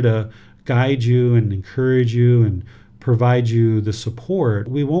here to guide you and encourage you and provide you the support.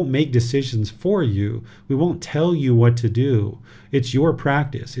 We won't make decisions for you. We won't tell you what to do. It's your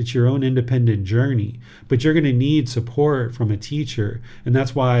practice. It's your own independent journey. But you're going to need support from a teacher. And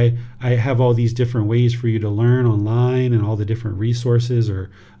that's why I have all these different ways for you to learn online, and all the different resources are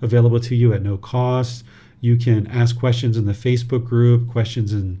available to you at no cost. You can ask questions in the Facebook group,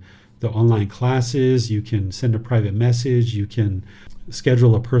 questions in the online classes. You can send a private message. You can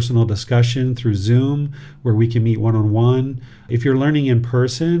schedule a personal discussion through Zoom where we can meet one-on-one. If you're learning in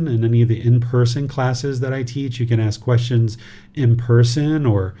person, in any of the in-person classes that I teach, you can ask questions in person,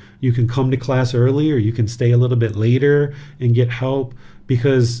 or you can come to class early, or you can stay a little bit later and get help,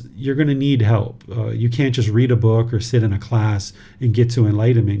 because you're going to need help. You can't just read a book or sit in a class and get to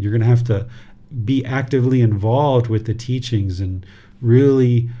enlightenment. You're going to have to be actively involved with the teachings and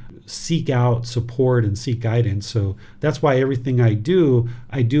really seek out support and seek guidance. So that's why everything I do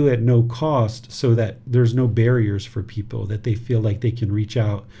at no cost, so that there's no barriers for people, that they feel like they can reach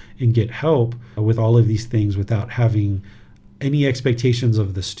out and get help with all of these things without having any expectations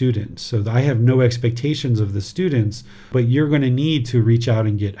of the students. So I have no expectations of the students, but you're going to need to reach out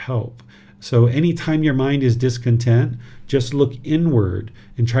and get help. So anytime your mind is discontent, just look inward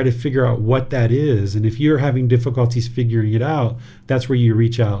and try to figure out what that is. And if you're having difficulties figuring it out, that's where you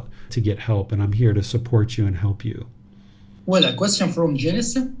reach out to get help. And I'm here to support you and help you. Well, a question from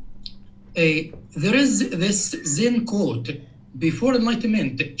Janice. There is this Zen quote: before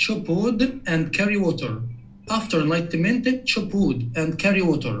enlightenment, chop wood and carry water. After enlightenment, chop wood and carry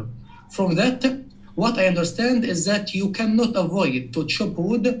water. From that, what I understand is that you cannot avoid to chop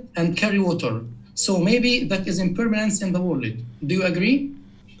wood and carry water. So maybe that is impermanence in the world. Do you agree?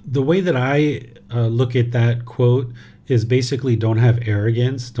 The way that I look at that quote is basically, don't have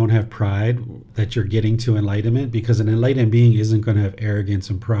arrogance, don't have pride that you're getting to enlightenment, because an enlightened being isn't going to have arrogance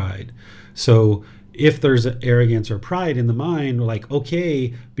and pride. So if there's arrogance or pride in the mind, like,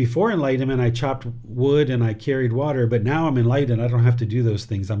 okay, before enlightenment, I chopped wood and I carried water, but now I'm enlightened, I don't have to do those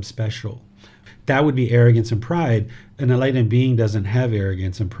things, I'm special. That would be arrogance and pride. An enlightened being doesn't have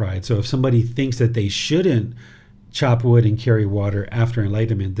arrogance and pride. So if somebody thinks that they shouldn't chop wood and carry water after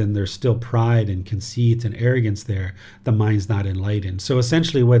enlightenment, then there's still pride and conceit and arrogance there. The mind's not enlightened. So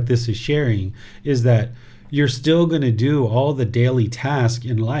essentially what this is sharing is that you're still going to do all the daily tasks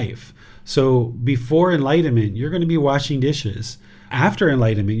in life. So before enlightenment, you're going to be washing dishes. After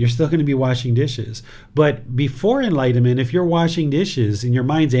enlightenment, you're still going to be washing dishes. But before enlightenment, if you're washing dishes and your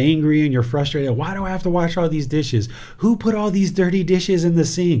mind's angry and you're frustrated, why do I have to wash all these dishes? Who put all these dirty dishes in the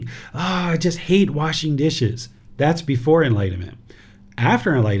sink? I just hate washing dishes. That's before enlightenment.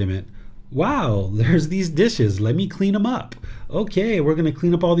 After enlightenment, wow, there's these dishes. Let me clean them up. Okay, we're going to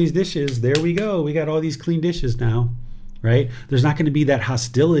clean up all these dishes. There we go. We got all these clean dishes now. Right? There's not going to be that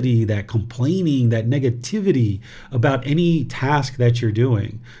hostility, that complaining, that negativity about any task that you're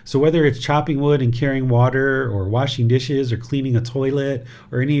doing. So whether it's chopping wood and carrying water, or washing dishes, or cleaning a toilet,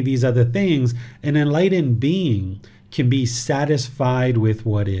 or any of these other things, an enlightened being can be satisfied with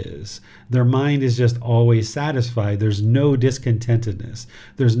what is. Their mind is just always satisfied. There's no discontentedness.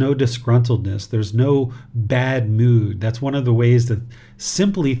 There's no disgruntledness. There's no bad mood. That's one of the ways to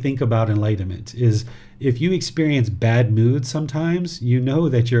simply think about enlightenment is, if you experience bad moods sometimes, you know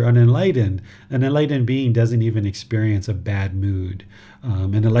that you're unenlightened. An enlightened being doesn't even experience a bad mood.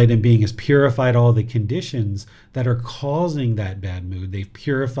 An enlightened being has purified all the conditions that are causing that bad mood. They've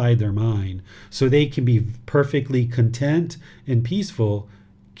purified their mind so they can be perfectly content and peaceful,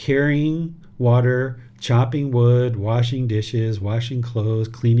 carrying water, chopping wood, washing dishes, washing clothes,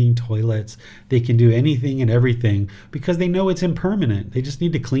 cleaning toilets. They can do anything and everything because they know it's impermanent. They just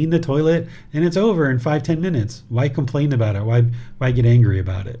need to clean the toilet and it's over in 5-10 minutes. Why complain about it? Why get angry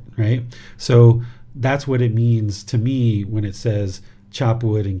about it, right? So that's what it means to me when it says chop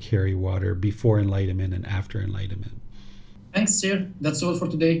wood and carry water before enlightenment and after enlightenment. Thanks, sir. That's all for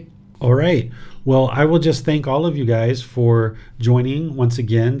today. All right. Well, I will just thank all of you guys for joining once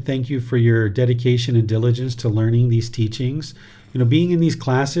again. Thank you for your dedication and diligence to learning these teachings. Being in these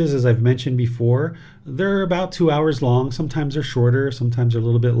classes, as I've mentioned before, they're about 2 hours long. Sometimes they're shorter, sometimes they're a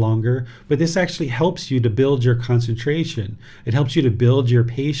little bit longer, but this actually helps you to build your concentration. It helps you to build your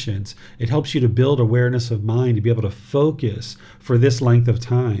patience. It helps you to build awareness of mind, to be able to focus for this length of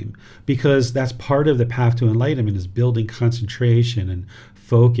time, because that's part of the path to enlightenment, is building concentration and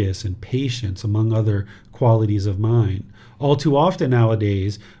focus and patience, among other qualities of mind. All too often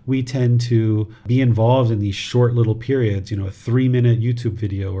nowadays, we tend to be involved in these short little periods, a 3-minute YouTube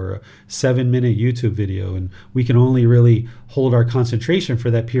video or a 7-minute YouTube video, and we can only really hold our concentration for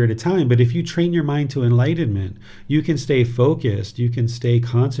that period of time. But if you train your mind to enlightenment, you can stay focused, you can stay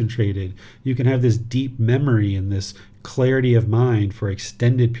concentrated, you can have this deep memory and this clarity of mind for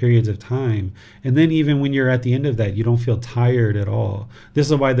extended periods of time. And then even when you're at the end of that, you don't feel tired at all.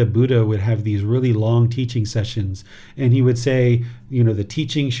 This is why the Buddha would have these really long teaching sessions. And he would say, the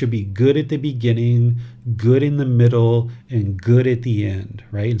teaching should be good at the beginning, good in the middle, and good at the end,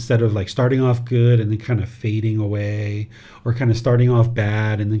 right? Instead of like starting off good and then kind of fading away, or kind of starting off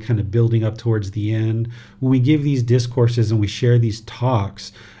bad and then kind of building up towards the end. When we give these discourses and we share these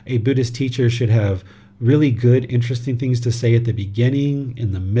talks, a Buddhist teacher should have really good, interesting things to say at the beginning,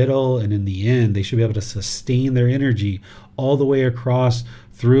 in the middle, and in the end. They should be able to sustain their energy all the way across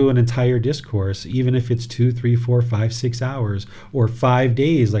through an entire discourse, even if it's 2, 3, 4, 5, 6 hours, or 5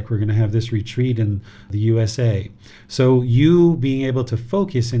 days, like we're going to have this retreat in the USA. So you being able to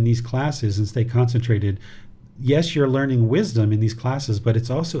focus in these classes and stay concentrated, yes, you're learning wisdom in these classes, but it's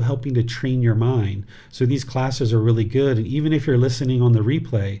also helping to train your mind. So these classes are really good. And even if you're listening on the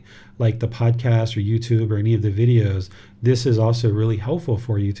replay, like the podcast or YouTube or any of the videos, this is also really helpful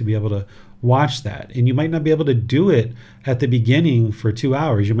for you to be able to watch that. And you might not be able to do it at the beginning for 2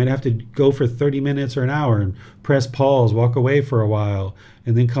 hours. You might have to go for 30 minutes or an hour and press pause, walk away for a while,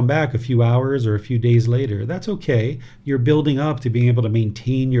 and then come back a few hours or a few days later. That's okay. You're building up to being able to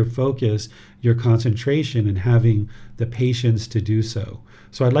maintain your focus, your concentration, and having the patience to do so.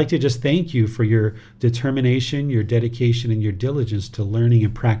 So I'd like to just thank you for your determination, your dedication, and your diligence to learning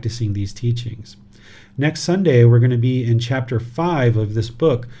and practicing these teachings. Next Sunday, we're going to be in chapter 5 of this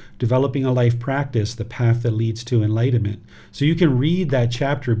book, Developing a Life Practice, The Path That Leads to Enlightenment. So you can read that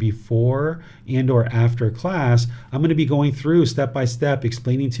chapter before and or after class. I'm going to be going through step by step,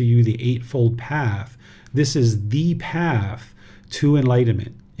 explaining to you the Eightfold Path. This is the path to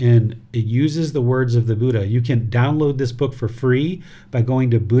enlightenment. And it uses the words of the Buddha. You can download this book for free by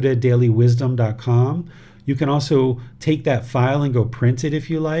going to buddhadailywisdom.com. You can also take that file and go print it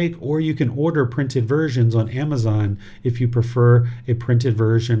if you like, or you can order printed versions on Amazon if you prefer a printed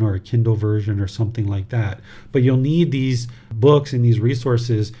version or a Kindle version or something like that. But you'll need these books and these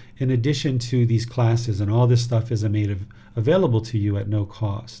resources in addition to these classes, and all this stuff is made available to you at no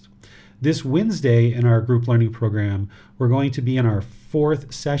cost. This Wednesday in our group learning program, we're going to be in our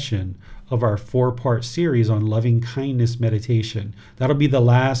 4th session of our 4-part series on loving kindness meditation. That'll be the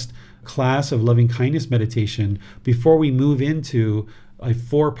last class of loving kindness meditation before we move into a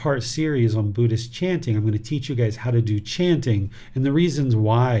 4-part series on Buddhist chanting. I'm going to teach you guys how to do chanting and the reasons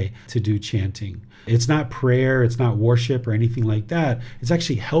why to do chanting. It's not prayer, it's not worship or anything like that. It's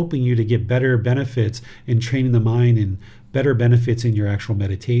actually helping you to get better benefits in training the mind and better benefits in your actual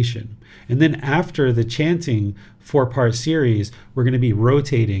meditation. And then after the chanting 4-part series, we're going to be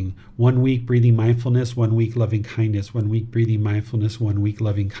rotating 1 week breathing mindfulness, 1 week loving kindness, 1 week breathing mindfulness, 1 week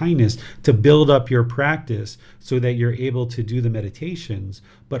loving kindness, to build up your practice so that you're able to do the meditations,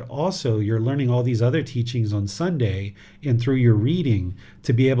 but also you're learning all these other teachings on Sunday and through your reading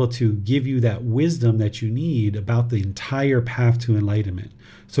to be able to give you that wisdom that you need about the entire path to enlightenment.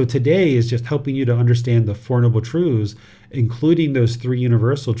 So today is just helping you to understand the Four Noble Truths, including those 3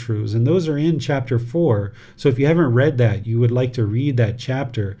 universal truths. And those are in chapter 4. So if you haven't read that, you would like to read that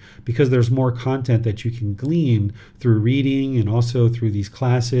chapter, because there's more content that you can glean through reading and also through these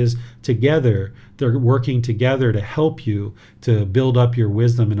classes together. They're working together to help you to build up your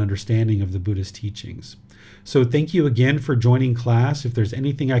wisdom and understanding of the Buddhist teachings. So thank you again for joining class. If there's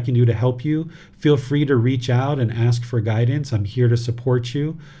anything I can do to help you, feel free to reach out and ask for guidance. I'm here to support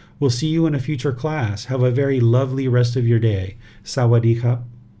you. We'll see you in a future class. Have a very lovely rest of your day. Sawadee Khap.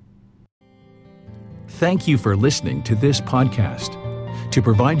 Thank you for listening to this podcast. To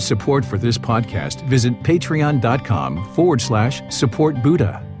provide support for this podcast, visit patreon.com/support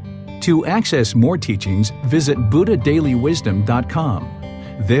Buddha. To access more teachings, visit buddhadailywisdom.com.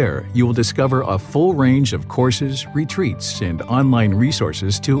 There, you will discover a full range of courses, retreats, and online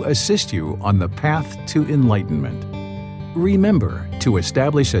resources to assist you on the path to enlightenment. Remember to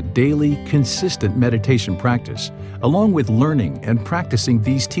establish a daily, consistent meditation practice, along with learning and practicing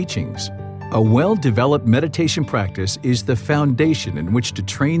these teachings. A well-developed meditation practice is the foundation in which to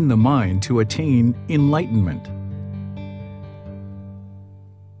train the mind to attain enlightenment.